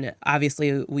commission.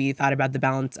 Obviously, we thought about the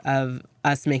balance of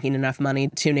us making enough money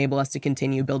to enable us to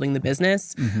continue building the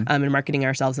business and marketing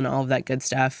ourselves and all of that good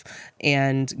stuff.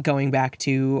 And going back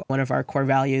to one of our core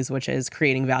values, which is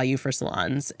creating value for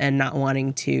salons and not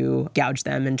wanting to gouge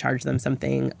them and charge them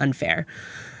something unfair,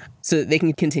 so that they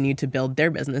can continue to build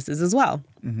their businesses as well.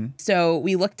 So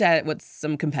we looked at what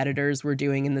some competitors were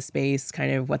doing in the space,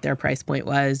 kind of what their price point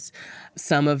was.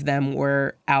 Some of them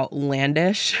were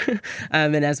outlandish.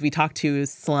 And as we talk to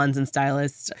salons and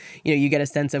stylists, you get a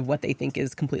sense of what they think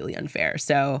is completely unfair.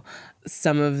 So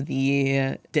some of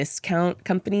the discount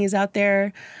companies out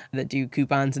there that do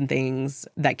coupons and things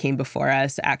that came before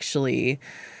us actually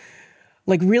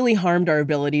really harmed our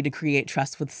ability to create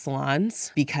trust with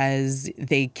salons because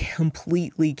they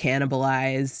completely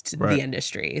cannibalized the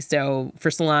industry. So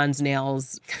for salons,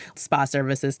 nails, spa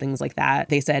services, things like that,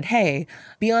 they said, hey,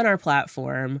 be on our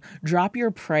platform, drop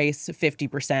your price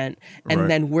 50%,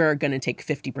 and then we're going to take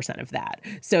 50% of that.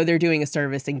 So they're doing a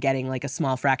service and getting like a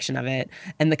small fraction of it.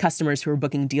 And the customers who are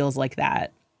booking deals like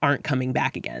that aren't coming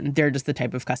back again. They're just the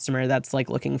type of customer that's like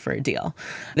looking for a deal.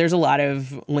 There's a lot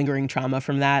of lingering trauma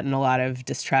from that and a lot of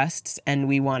distrust, and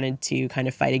we wanted to kind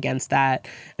of fight against that.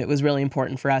 It was really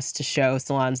important for us to show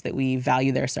salons that we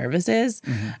value their services.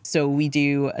 So we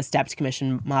do a stepped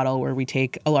commission model where we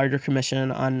take a larger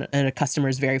commission on a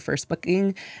customer's very first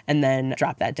booking and then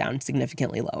drop that down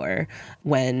significantly lower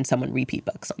when someone repeat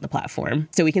books on the platform.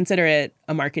 So we consider it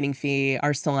a marketing fee.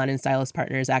 Our salon and stylist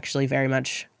partners actually very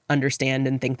much understand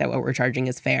and think that what we're charging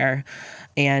is fair.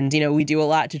 And, we do a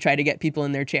lot to try to get people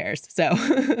in their chairs. So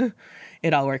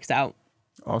it all works out.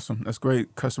 Awesome. That's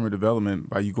great customer development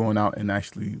by you going out and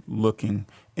actually looking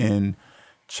and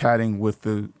chatting with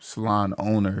the salon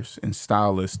owners and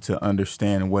stylists to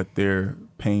understand what their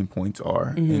pain points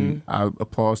are. And I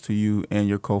applaud to you and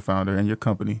your co-founder and your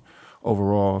company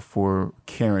overall for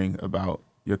caring about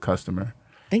your customer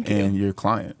and your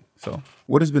client. So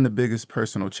what has been the biggest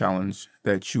personal challenge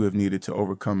that you have needed to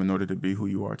overcome in order to be who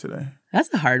you are today?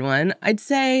 That's a hard one. I'd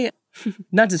say,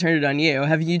 not to turn it on you,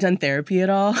 have you done therapy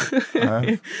at all? I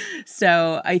have.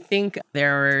 So I think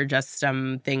there were just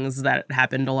some things that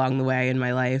happened along the way in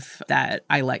my life that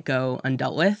I let go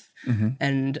undealt with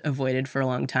and avoided for a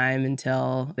long time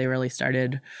until they really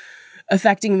started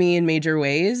affecting me in major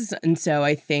ways. And so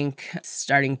I think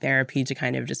starting therapy to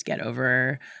kind of just get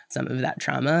over some of that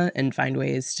trauma and find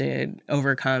ways to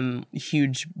overcome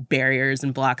huge barriers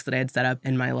and blocks that I had set up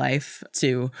in my life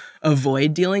to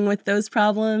avoid dealing with those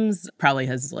problems probably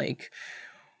has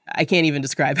I can't even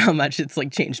describe how much it's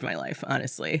changed my life,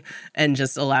 honestly, and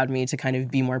just allowed me to kind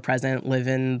of be more present, live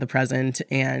in the present,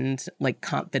 and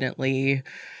confidently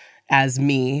as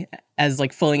me, as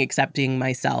fully accepting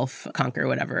myself, conquer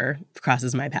whatever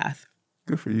crosses my path.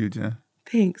 Good for you, Jen.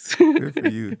 Thanks. Good for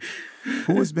you.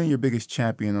 Who has been your biggest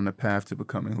champion on the path to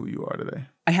becoming who you are today?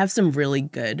 I have some really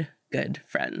good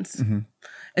friends,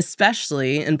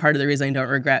 especially, and part of the reason I don't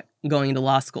regret going into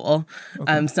law school,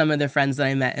 some of the friends that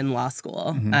I met in law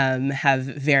school have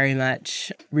very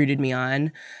much rooted me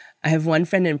on. I have one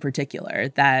friend in particular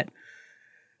that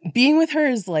being with her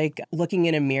is looking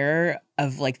in a mirror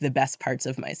of the best parts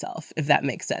of myself, if that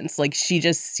makes sense. She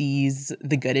just sees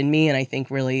the good in me and I think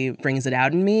really brings it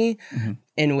out in me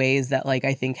in ways that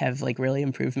I think have really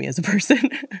improved me as a person.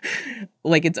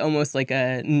 It's almost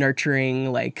a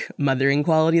nurturing, mothering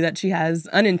quality that she has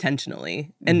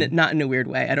unintentionally and not in a weird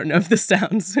way. I don't know if this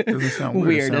sounds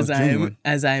weird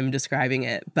as I'm describing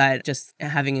it, but just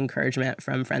having encouragement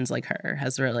from friends like her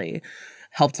has really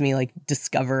helped me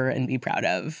discover and be proud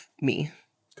of me.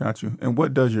 Got you. And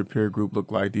what does your peer group look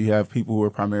like? Do you have people who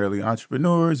are primarily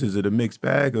entrepreneurs? Is it a mixed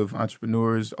bag of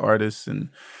entrepreneurs, artists, and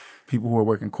people who are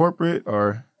working corporate?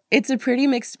 Or it's a pretty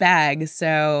mixed bag.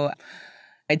 So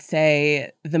I'd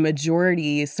say the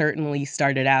majority certainly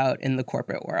started out in the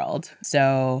corporate world.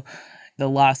 So the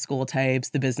law school types,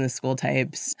 the business school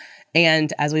types.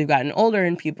 And as we've gotten older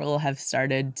and people have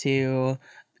started to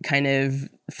kind of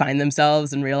find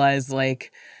themselves and realize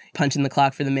punching the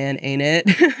clock for the man, ain't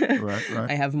it? Right.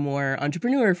 I have more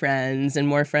entrepreneur friends and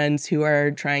more friends who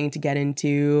are trying to get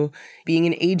into being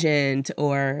an agent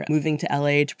or moving to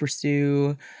LA to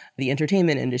pursue the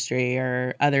entertainment industry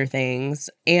or other things.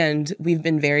 And we've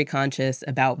been very conscious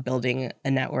about building a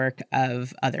network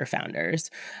of other founders.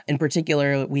 In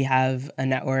particular, we have a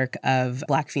network of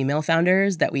Black female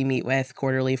founders that we meet with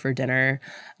quarterly for dinner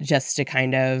just to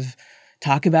kind of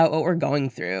talk about what we're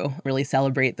going through, really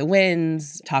celebrate the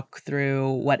wins, talk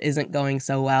through what isn't going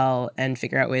so well, and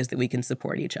figure out ways that we can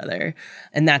support each other.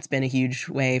 And that's been a huge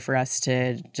way for us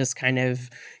to just kind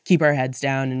of keep our heads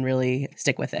down and really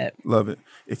stick with it. Love it.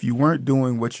 If you weren't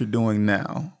doing what you're doing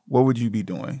now, what would you be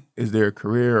doing? Is there a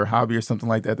career or hobby or something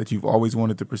like that you've always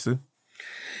wanted to pursue?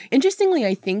 Interestingly,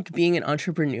 I think being an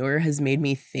entrepreneur has made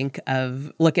me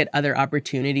look at other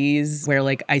opportunities where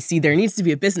I see there needs to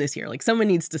be a business here. Someone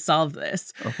needs to solve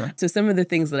this. Okay. So some of the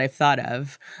things that I've thought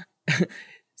of.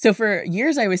 So for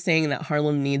years, I was saying that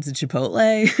Harlem needs a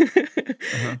Chipotle.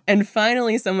 And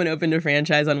finally, someone opened a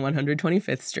franchise on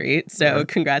 125th Street. So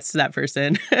congrats to that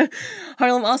person.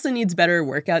 Harlem also needs better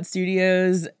workout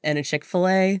studios and a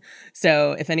Chick-fil-A.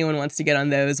 So if anyone wants to get on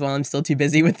those while I'm still too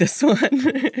busy with this one,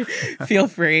 feel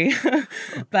free.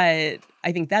 But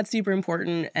I think that's super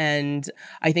important. And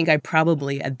I think I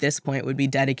probably at this point would be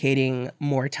dedicating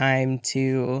more time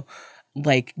to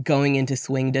going into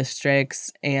swing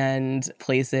districts and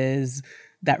places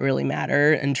that really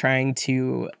matter and trying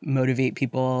to motivate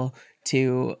people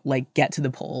to get to the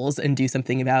polls and do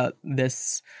something about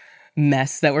this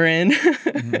mess that we're in.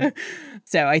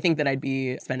 So I think that I'd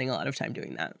be spending a lot of time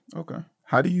doing that. Okay.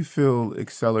 How do you feel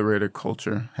accelerator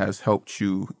culture has helped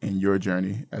you in your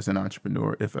journey as an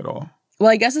entrepreneur, if at all? Well,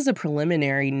 I guess as a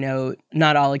preliminary note,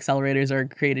 not all accelerators are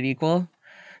created equal.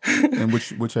 And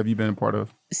which have you been a part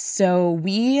of? So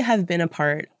we have been a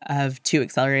part of 2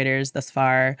 accelerators thus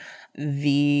far.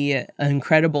 The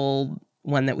incredible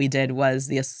one that we did was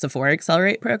the Sephora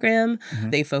Accelerate program.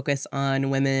 They focus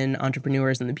on women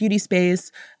entrepreneurs in the beauty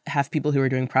space, half people who are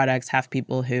doing products, half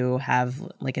people who have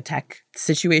like a tech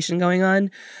situation going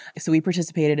on. So we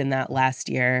participated in that last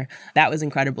year. That was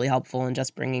incredibly helpful in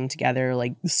just bringing together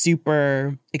like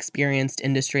super experienced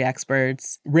industry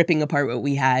experts, ripping apart what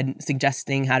we had,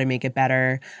 suggesting how to make it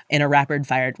better in a rapid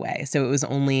fired way. So it was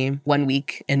only 1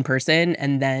 week in person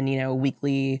and then,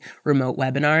 weekly remote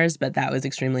webinars, but that was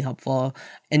extremely helpful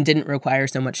and didn't require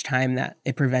so much time that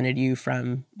it prevented you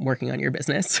from working on your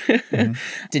business.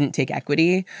 Didn't take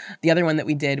equity. The other one that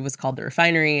we did was called The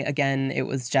Refinery. Again, it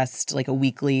was just like a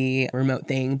weekly remote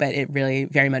thing, but it really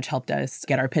very much helped us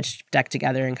get our pitch deck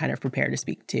together and kind of prepare to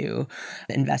speak to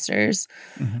investors.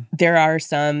 There are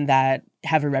some that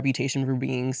have a reputation for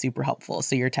being super helpful.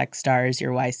 So your Techstars,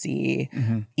 your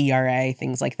YC, ERA,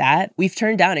 things like that. We've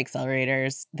turned down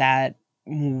accelerators that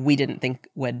we didn't think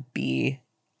would be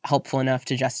helpful enough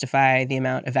to justify the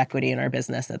amount of equity in our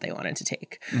business that they wanted to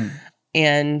take.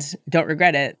 And don't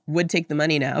regret it. Would take the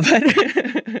money now, but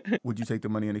Would you take the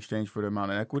money in exchange for the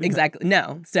amount of equity? Exactly.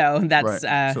 No. So that's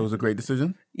right. So it was a great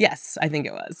decision? Yes, I think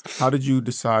it was. How did you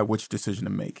decide which decision to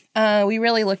make? We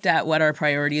really looked at what our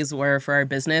priorities were for our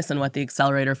business and what the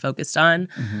accelerator focused on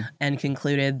and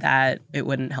concluded that it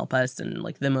wouldn't help us in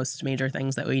like the most major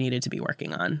things that we needed to be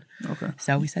working on. Okay.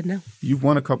 So we said no. You've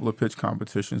won a couple of pitch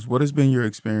competitions. What has been your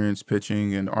experience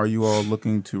pitching, and are you all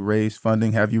looking to raise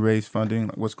funding? Have you raised funding?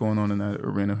 What's going on in that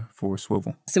arena for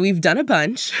Swivel? So we've done a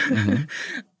bunch.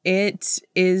 It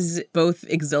is both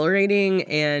exhilarating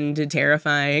and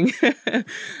terrifying,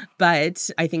 but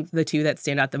I think the 2 that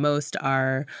stand out the most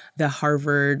are the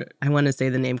Harvard, I want to say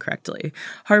the name correctly,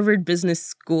 Harvard Business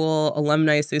School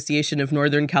Alumni Association of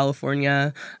Northern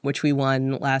California, which we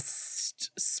won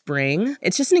last spring.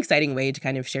 It's just an exciting way to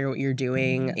kind of share what you're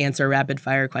doing, answer rapid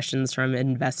fire questions from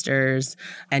investors,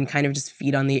 and kind of just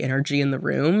feed on the energy in the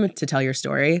room to tell your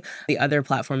story. The other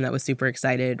platform that was super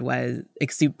exciting, was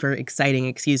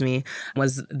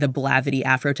the Blavity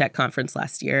Afrotech conference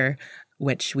last year,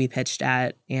 which we pitched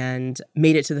at and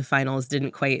made it to the finals.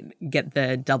 Didn't quite get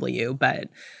the W, but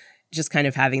just kind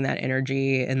of having that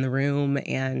energy in the room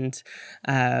and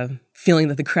feeling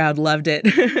that the crowd loved it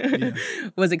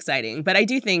was exciting. But I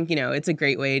do think, it's a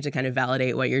great way to kind of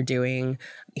validate what you're doing,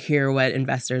 hear what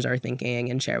investors are thinking,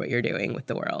 and share what you're doing with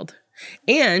the world.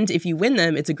 And if you win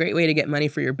them, it's a great way to get money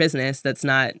for your business that's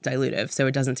not dilutive, so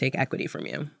it doesn't take equity from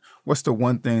you. What's the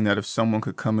one thing that if someone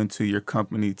could come into your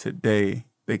company today,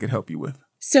 they could help you with?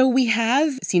 So we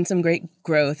have seen some great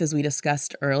growth, as we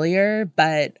discussed earlier,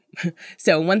 but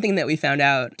so one thing that we found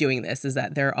out doing this is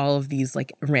that there are all of these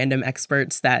like random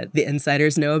experts that the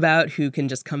insiders know about who can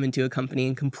just come into a company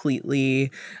and completely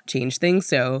change things.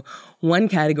 So one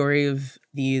category of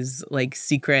these like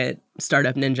secret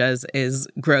startup ninjas is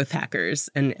growth hackers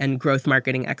and growth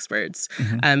marketing experts.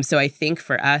 So I think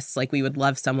for us, like we would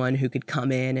love someone who could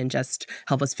come in and just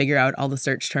help us figure out all the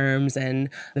search terms and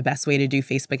the best way to do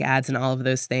Facebook ads and all of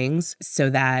those things so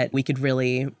that we could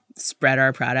really spread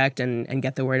our product and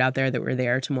get the word out there that we're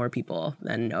there to more people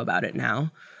than know about it now.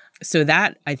 So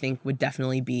that I think would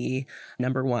definitely be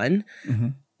number one.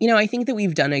 I think that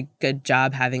we've done a good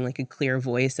job having like a clear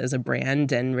voice as a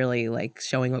brand and really like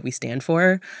showing what we stand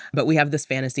for. But we have this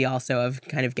fantasy also of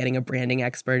kind of getting a branding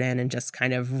expert in and just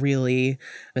kind of really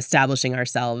establishing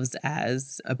ourselves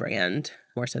as a brand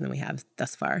more so than we have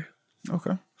thus far.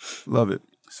 Okay. Love it.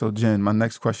 So Jen, my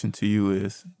next question to you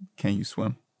is, can you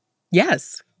swim?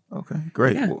 Yes. Okay,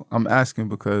 great. Yeah. Well, I'm asking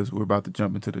because we're about to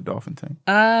jump into the dolphin tank.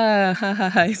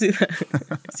 I see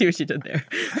that. See what you did there.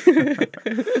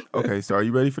 Okay, so are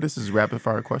you ready for this? This is a rapid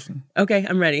fire question. Okay,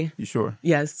 I'm ready. You sure?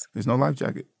 Yes. There's no life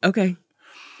jacket. Okay.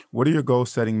 What are your goal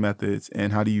setting methods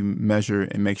and how do you measure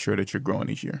and make sure that you're growing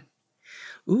each year?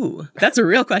 Ooh, that's a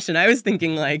real question. I was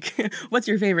thinking like, what's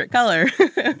your favorite color?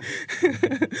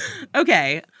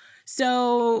 Okay,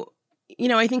 so,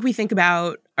 I think we think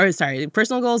about,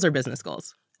 personal goals or business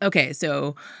goals? Okay,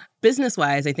 so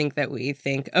business-wise, I think that we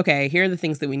think, okay, here are the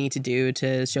things that we need to do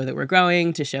to show that we're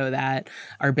growing, to show that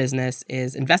our business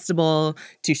is investable,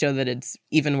 to show that it's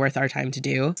even worth our time to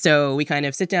do. So we kind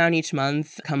of sit down each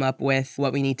month, come up with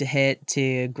what we need to hit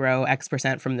to grow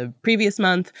X% from the previous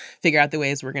month, figure out the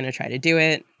ways we're going to try to do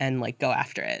it, and like go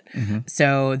after it.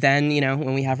 So then,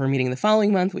 when we have our meeting the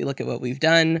following month, we look at what we've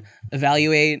done,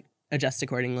 evaluate, adjust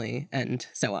accordingly, and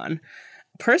so on.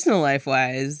 Personal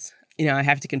life-wise, I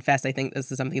have to confess, I think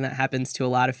this is something that happens to a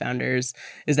lot of founders,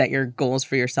 is that your goals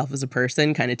for yourself as a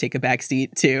person kind of take a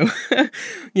backseat to,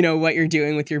 what you're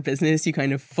doing with your business. You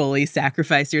kind of fully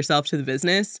sacrifice yourself to the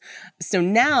business. So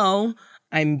now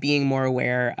I'm being more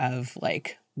aware of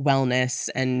like wellness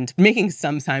and making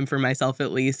some time for myself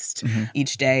at least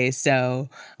each day. So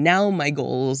now my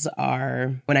goals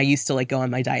are, when I used to like go on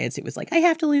my diets, it was like, I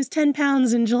have to lose 10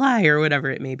 pounds in July or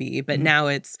whatever it may be. But now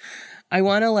it's, I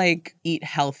want to like eat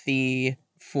healthy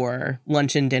for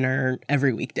lunch and dinner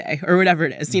every weekday or whatever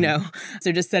it is,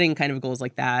 So just setting kind of goals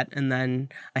like that. And then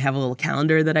I have a little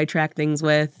calendar that I track things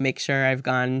with, make sure I've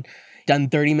done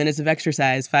 30 minutes of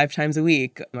exercise 5 times a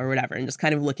week or whatever, and just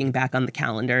kind of looking back on the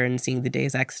calendar and seeing the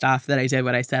days X'd off that I did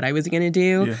what I said I was going to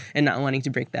do and not wanting to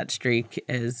break that streak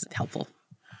is helpful.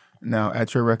 Now,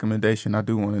 at your recommendation, I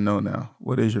do want to know now,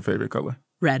 what is your favorite color?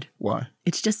 Red. Why?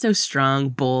 It's just so strong,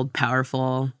 bold,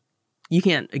 powerful. You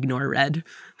can't ignore red.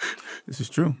 This is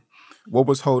true. What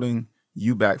was holding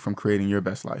you back from creating your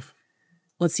best life?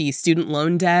 Let's see, student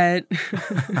loan debt,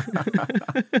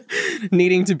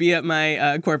 needing to be at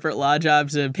my corporate law job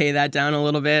to pay that down a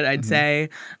little bit, I'd say.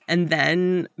 And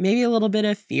then maybe a little bit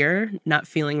of fear, not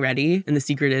feeling ready. And the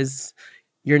secret is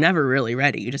you're never really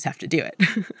ready. You just have to do it.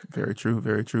 Very true.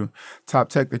 Very true. Top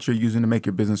tech that you're using to make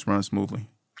your business run smoothly.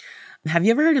 Have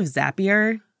you ever heard of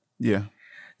Zapier? Yeah.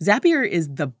 Zapier is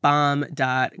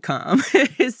thebomb.com.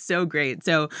 It is so great.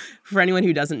 So for anyone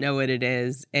who doesn't know what it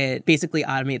is, it basically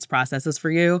automates processes for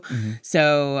you.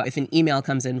 So if an email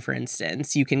comes in, for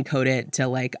instance, you can code it to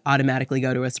like automatically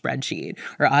go to a spreadsheet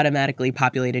or automatically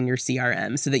populate in your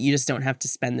CRM so that you just don't have to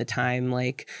spend the time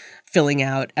like filling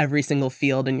out every single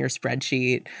field in your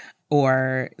spreadsheet.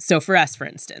 Or so for us, for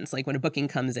instance, like when a booking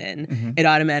comes in, it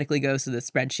automatically goes to the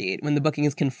spreadsheet. When the booking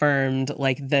is confirmed,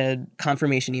 like the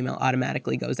confirmation email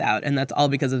automatically goes out. And that's all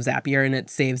because of Zapier. And it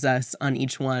saves us on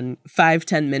each one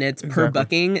 5-10 minutes per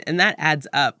booking. And that adds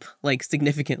up like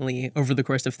significantly over the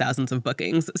course of thousands of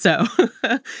bookings. So,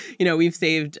 we've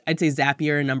saved, I'd say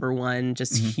Zapier number one,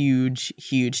 just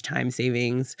huge time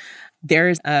savings.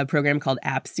 There's a program called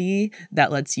Appsy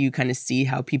that lets you kind of see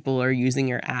how people are using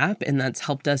your app. And that's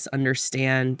helped us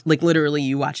understand, like literally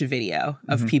you watch a video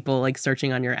of people like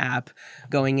searching on your app,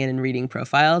 going in and reading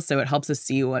profiles. So it helps us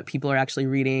see what people are actually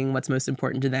reading, what's most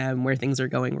important to them, where things are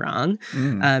going wrong,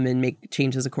 and make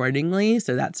changes accordingly.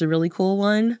 So that's a really cool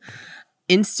one.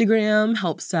 Instagram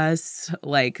helps us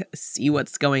like see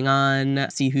what's going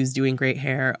on, see who's doing great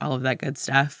hair, all of that good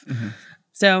stuff.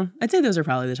 So I'd say those are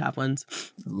probably the top ones.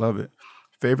 Love it.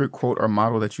 Favorite quote or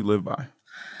model that you live by?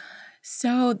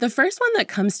 So the first one that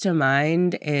comes to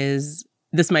mind is,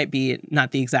 this might be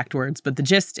not the exact words, but the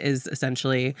gist is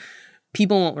essentially,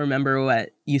 people won't remember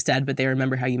what you said, but they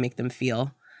remember how you make them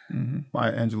feel.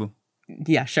 Maya Angelou.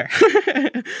 Yeah, sure.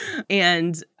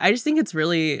 And I just think it's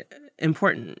really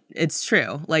important. It's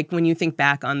true. Like when you think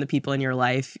back on the people in your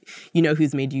life, you know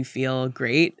who's made you feel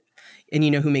great and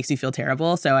you know who makes you feel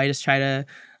terrible. So I just try to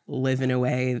live in a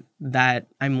way that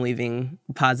I'm leaving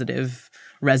positive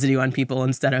residue on people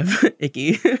instead of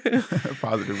icky.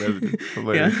 Positive residue.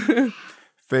 Hilarious. Yeah.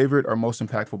 Favorite or most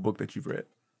impactful book that you've read?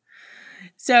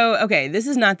 So, okay, this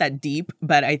is not that deep,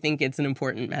 but I think it's an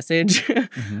important message.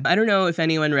 I don't know if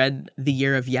anyone read The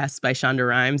Year of Yes by Shonda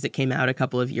Rhimes. It came out a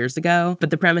couple of years ago. But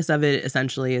the premise of it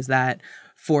essentially is that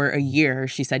for a year,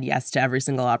 she said yes to every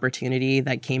single opportunity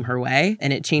that came her way.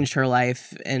 And it changed her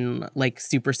life in like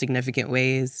super significant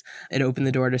ways. It opened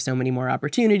the door to so many more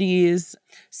opportunities.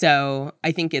 So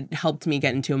I think it helped me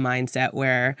get into a mindset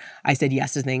where I said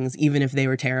yes to things, even if they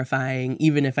were terrifying,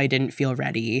 even if I didn't feel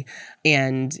ready.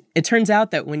 And it turns out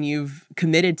that when you've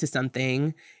committed to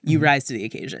something, you rise to the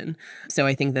occasion. So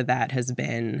I think that that has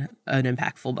been an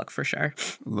impactful book for sure.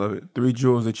 Love it. 3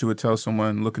 jewels that you would tell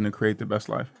someone looking to create the best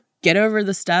life. Get over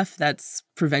the stuff that's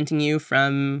preventing you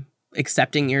from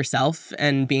accepting yourself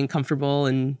and being comfortable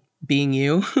and being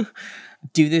you.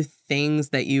 Do the things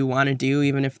that you want to do,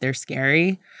 even if they're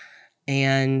scary,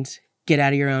 and get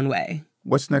out of your own way.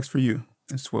 What's next for you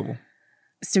in Swivel?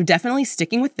 So definitely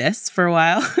sticking with this for a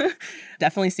while,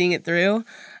 definitely seeing it through.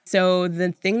 So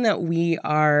the thing that we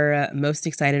are most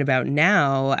excited about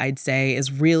now, I'd say,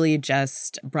 is really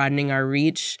just broadening our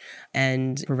reach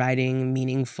and providing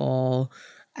meaningful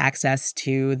access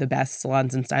to the best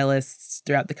salons and stylists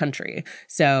throughout the country.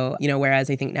 So, whereas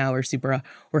I think now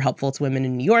we're helpful to women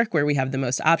in New York where we have the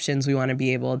most options, we want to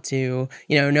be able to,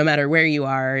 no matter where you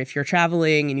are, if you're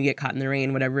traveling and you get caught in the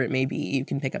rain, whatever it may be, you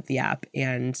can pick up the app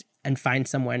and find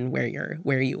someone where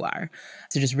you are.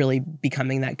 So just really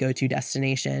becoming that go-to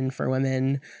destination for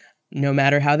women, no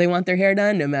matter how they want their hair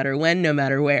done, no matter when, no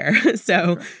matter where.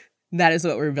 So that is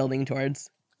what we're building towards.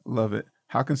 Love it.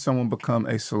 How can someone become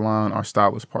a salon or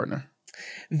stylist partner?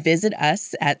 Visit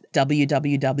us at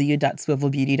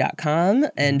www.swivelbeauty.com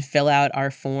and fill out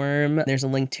our form. There's a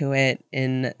link to it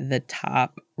in the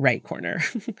top right corner.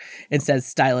 It says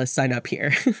stylist, sign up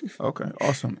here. Okay,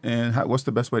 awesome. And what's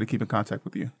the best way to keep in contact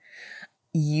with you?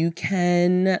 You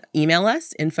can email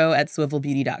us,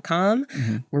 info@swivelbeauty.com.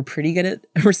 We're pretty good at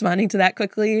responding to that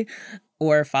quickly.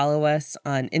 Or follow us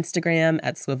on Instagram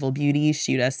at swivelbeauty.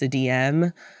 Shoot us a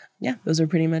DM. Yeah, those are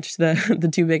pretty much the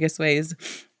two biggest ways.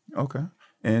 Okay.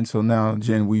 And so now,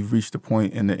 Jen, we've reached a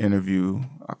point in the interview,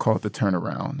 I call it the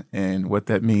turnaround. And what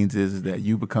that means is that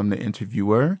you become the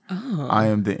interviewer, I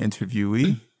am the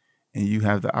interviewee, and you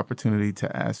have the opportunity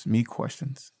to ask me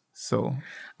questions. So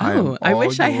I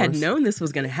wish I had known this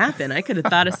was going to happen. I could have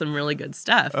thought of some really good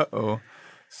stuff.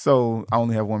 So I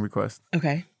only have one request.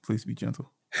 Okay. Please be gentle.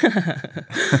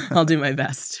 I'll do my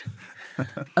best.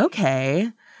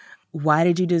 Okay. Why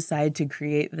did you decide to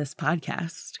create this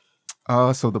podcast?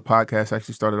 So the podcast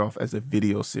actually started off as a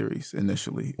video series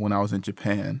initially when I was in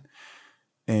Japan.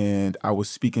 And I was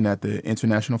speaking at the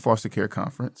International Foster Care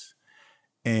Conference.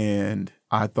 And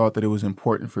I thought that it was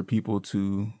important for people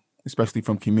to, especially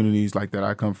from communities like that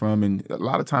I come from, and a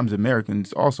lot of times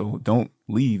Americans also don't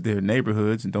leave their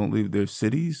neighborhoods and don't leave their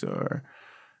cities or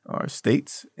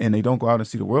states, and they don't go out and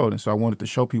see the world. And so I wanted to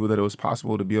show people that it was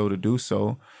possible to be able to do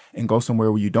so and go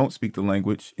somewhere where you don't speak the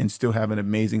language and still have an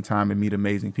amazing time and meet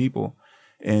amazing people.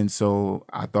 And so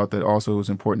I thought that also it was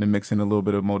important to mix in a little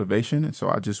bit of motivation. And so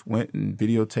I just went and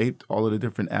videotaped all of the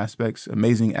different aspects,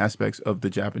 amazing aspects of the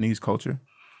Japanese culture,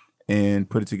 and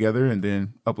put it together and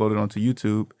then uploaded onto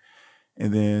YouTube.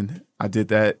 And then I did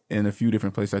that in a few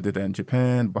different places. I did that in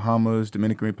Japan, Bahamas,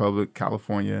 Dominican Republic,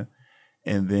 California.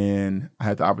 And then I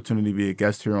had the opportunity to be a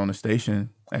guest here on the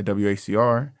station at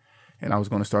WACR, and I was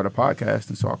going to start a podcast.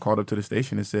 And so I called up to the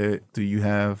station and said, do you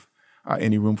have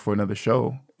any room for another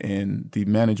show? And the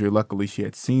manager, luckily, she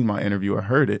had seen my interview or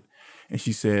heard it. And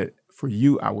she said, for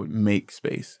you, I would make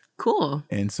space. Cool.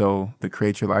 And so the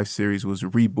Create Your Life series was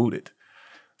rebooted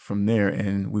from there.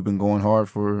 And we've been going hard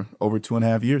for over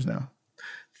 2.5 years now.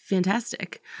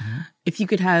 Fantastic. If you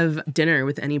could have dinner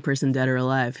with any person dead or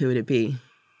alive, who would it be?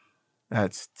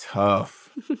 That's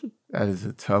tough. That is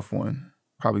a tough one.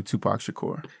 Probably Tupac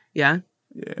Shakur. Yeah?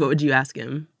 Yeah. What would you ask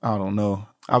him? I don't know.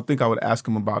 I think I would ask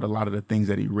him about a lot of the things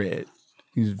that he read.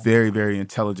 He's very, very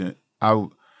intelligent. I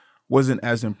wasn't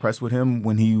as impressed with him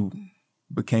when he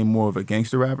became more of a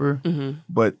gangster rapper,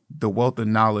 but the wealth of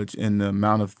knowledge and the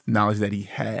amount of knowledge that he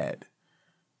had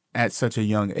at such a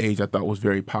young age, I thought was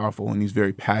very powerful, and he's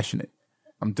very passionate.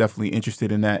 I'm definitely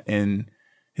interested in that. And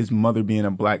his mother being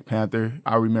a Black Panther,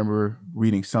 I remember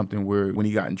reading something where when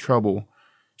he got in trouble,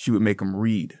 she would make him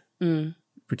read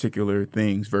particular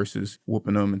things versus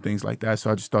whooping him and things like that.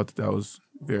 So I just thought that was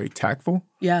very tactful.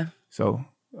 Yeah. So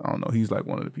I don't know. He's like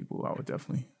one of the people I would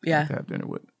definitely like to have dinner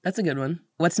with. That's a good one.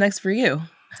 What's next for you?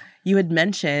 You had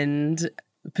mentioned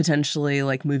potentially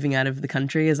like moving out of the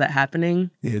country. Is that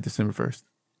happening? Yeah, December 1st.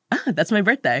 Ah, that's my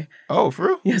birthday. Oh, for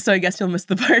real? Yeah, so I guess you'll miss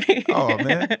the party. Oh,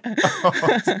 man.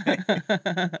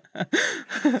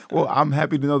 Well, I'm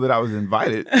happy to know that I was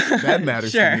invited. That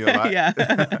matters to me a lot. Yeah.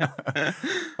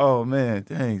 Oh, man.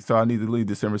 Dang. So I need to leave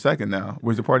December 2nd now.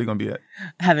 Where's the party going to be at?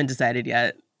 Haven't decided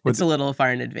yet. It's a little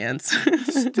far in advance.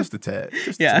 just a tad.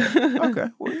 Yeah. A tad. Okay.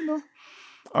 Well, you know.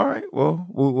 All right. Well,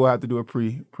 we'll have to do a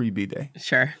pre-B day.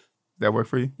 Sure. That work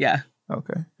for you? Yeah.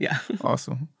 Okay. Yeah.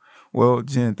 Awesome. Well,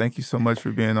 Jen, thank you so much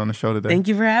for being on the show today. Thank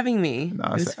you for having me. No,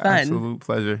 it was it's an fun. Absolute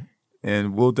pleasure.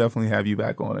 And we'll definitely have you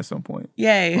back on at some point.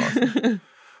 Yay. Awesome.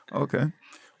 Okay.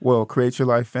 Well, Create Your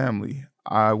Life family,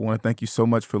 I want to thank you so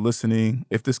much for listening.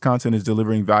 If this content is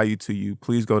delivering value to you,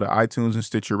 please go to iTunes and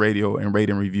Stitcher Radio and rate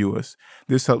and review us.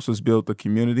 This helps us build the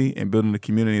community, and building the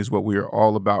community is what we are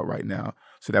all about right now,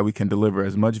 so that we can deliver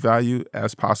as much value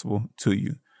as possible to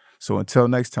you. So until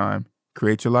next time,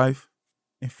 create your life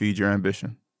and feed your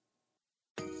ambition.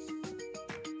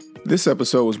 This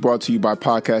episode was brought to you by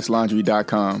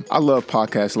PodcastLaundry.com. I love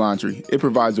Podcast Laundry. It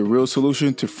provides a real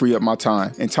solution to free up my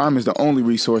time, and time is the only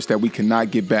resource that we cannot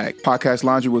get back. Podcast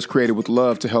Laundry was created with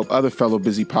love to help other fellow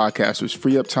busy podcasters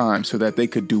free up time so that they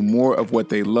could do more of what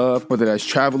they love, whether that's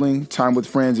traveling, time with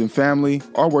friends and family,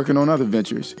 or working on other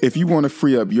ventures. If you want to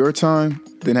free up your time,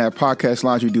 then have Podcast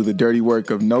Laundry do the dirty work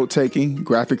of note-taking,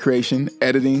 graphic creation,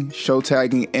 editing, show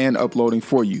tagging, and uploading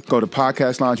for you. Go to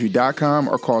podcastlaundry.com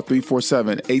or call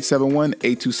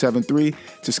 347-871-8273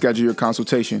 to schedule your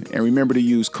consultation. And remember to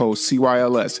use code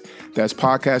CYLS. That's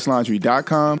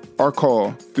podcastlaundry.com or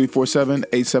call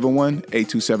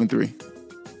 347-871-8273.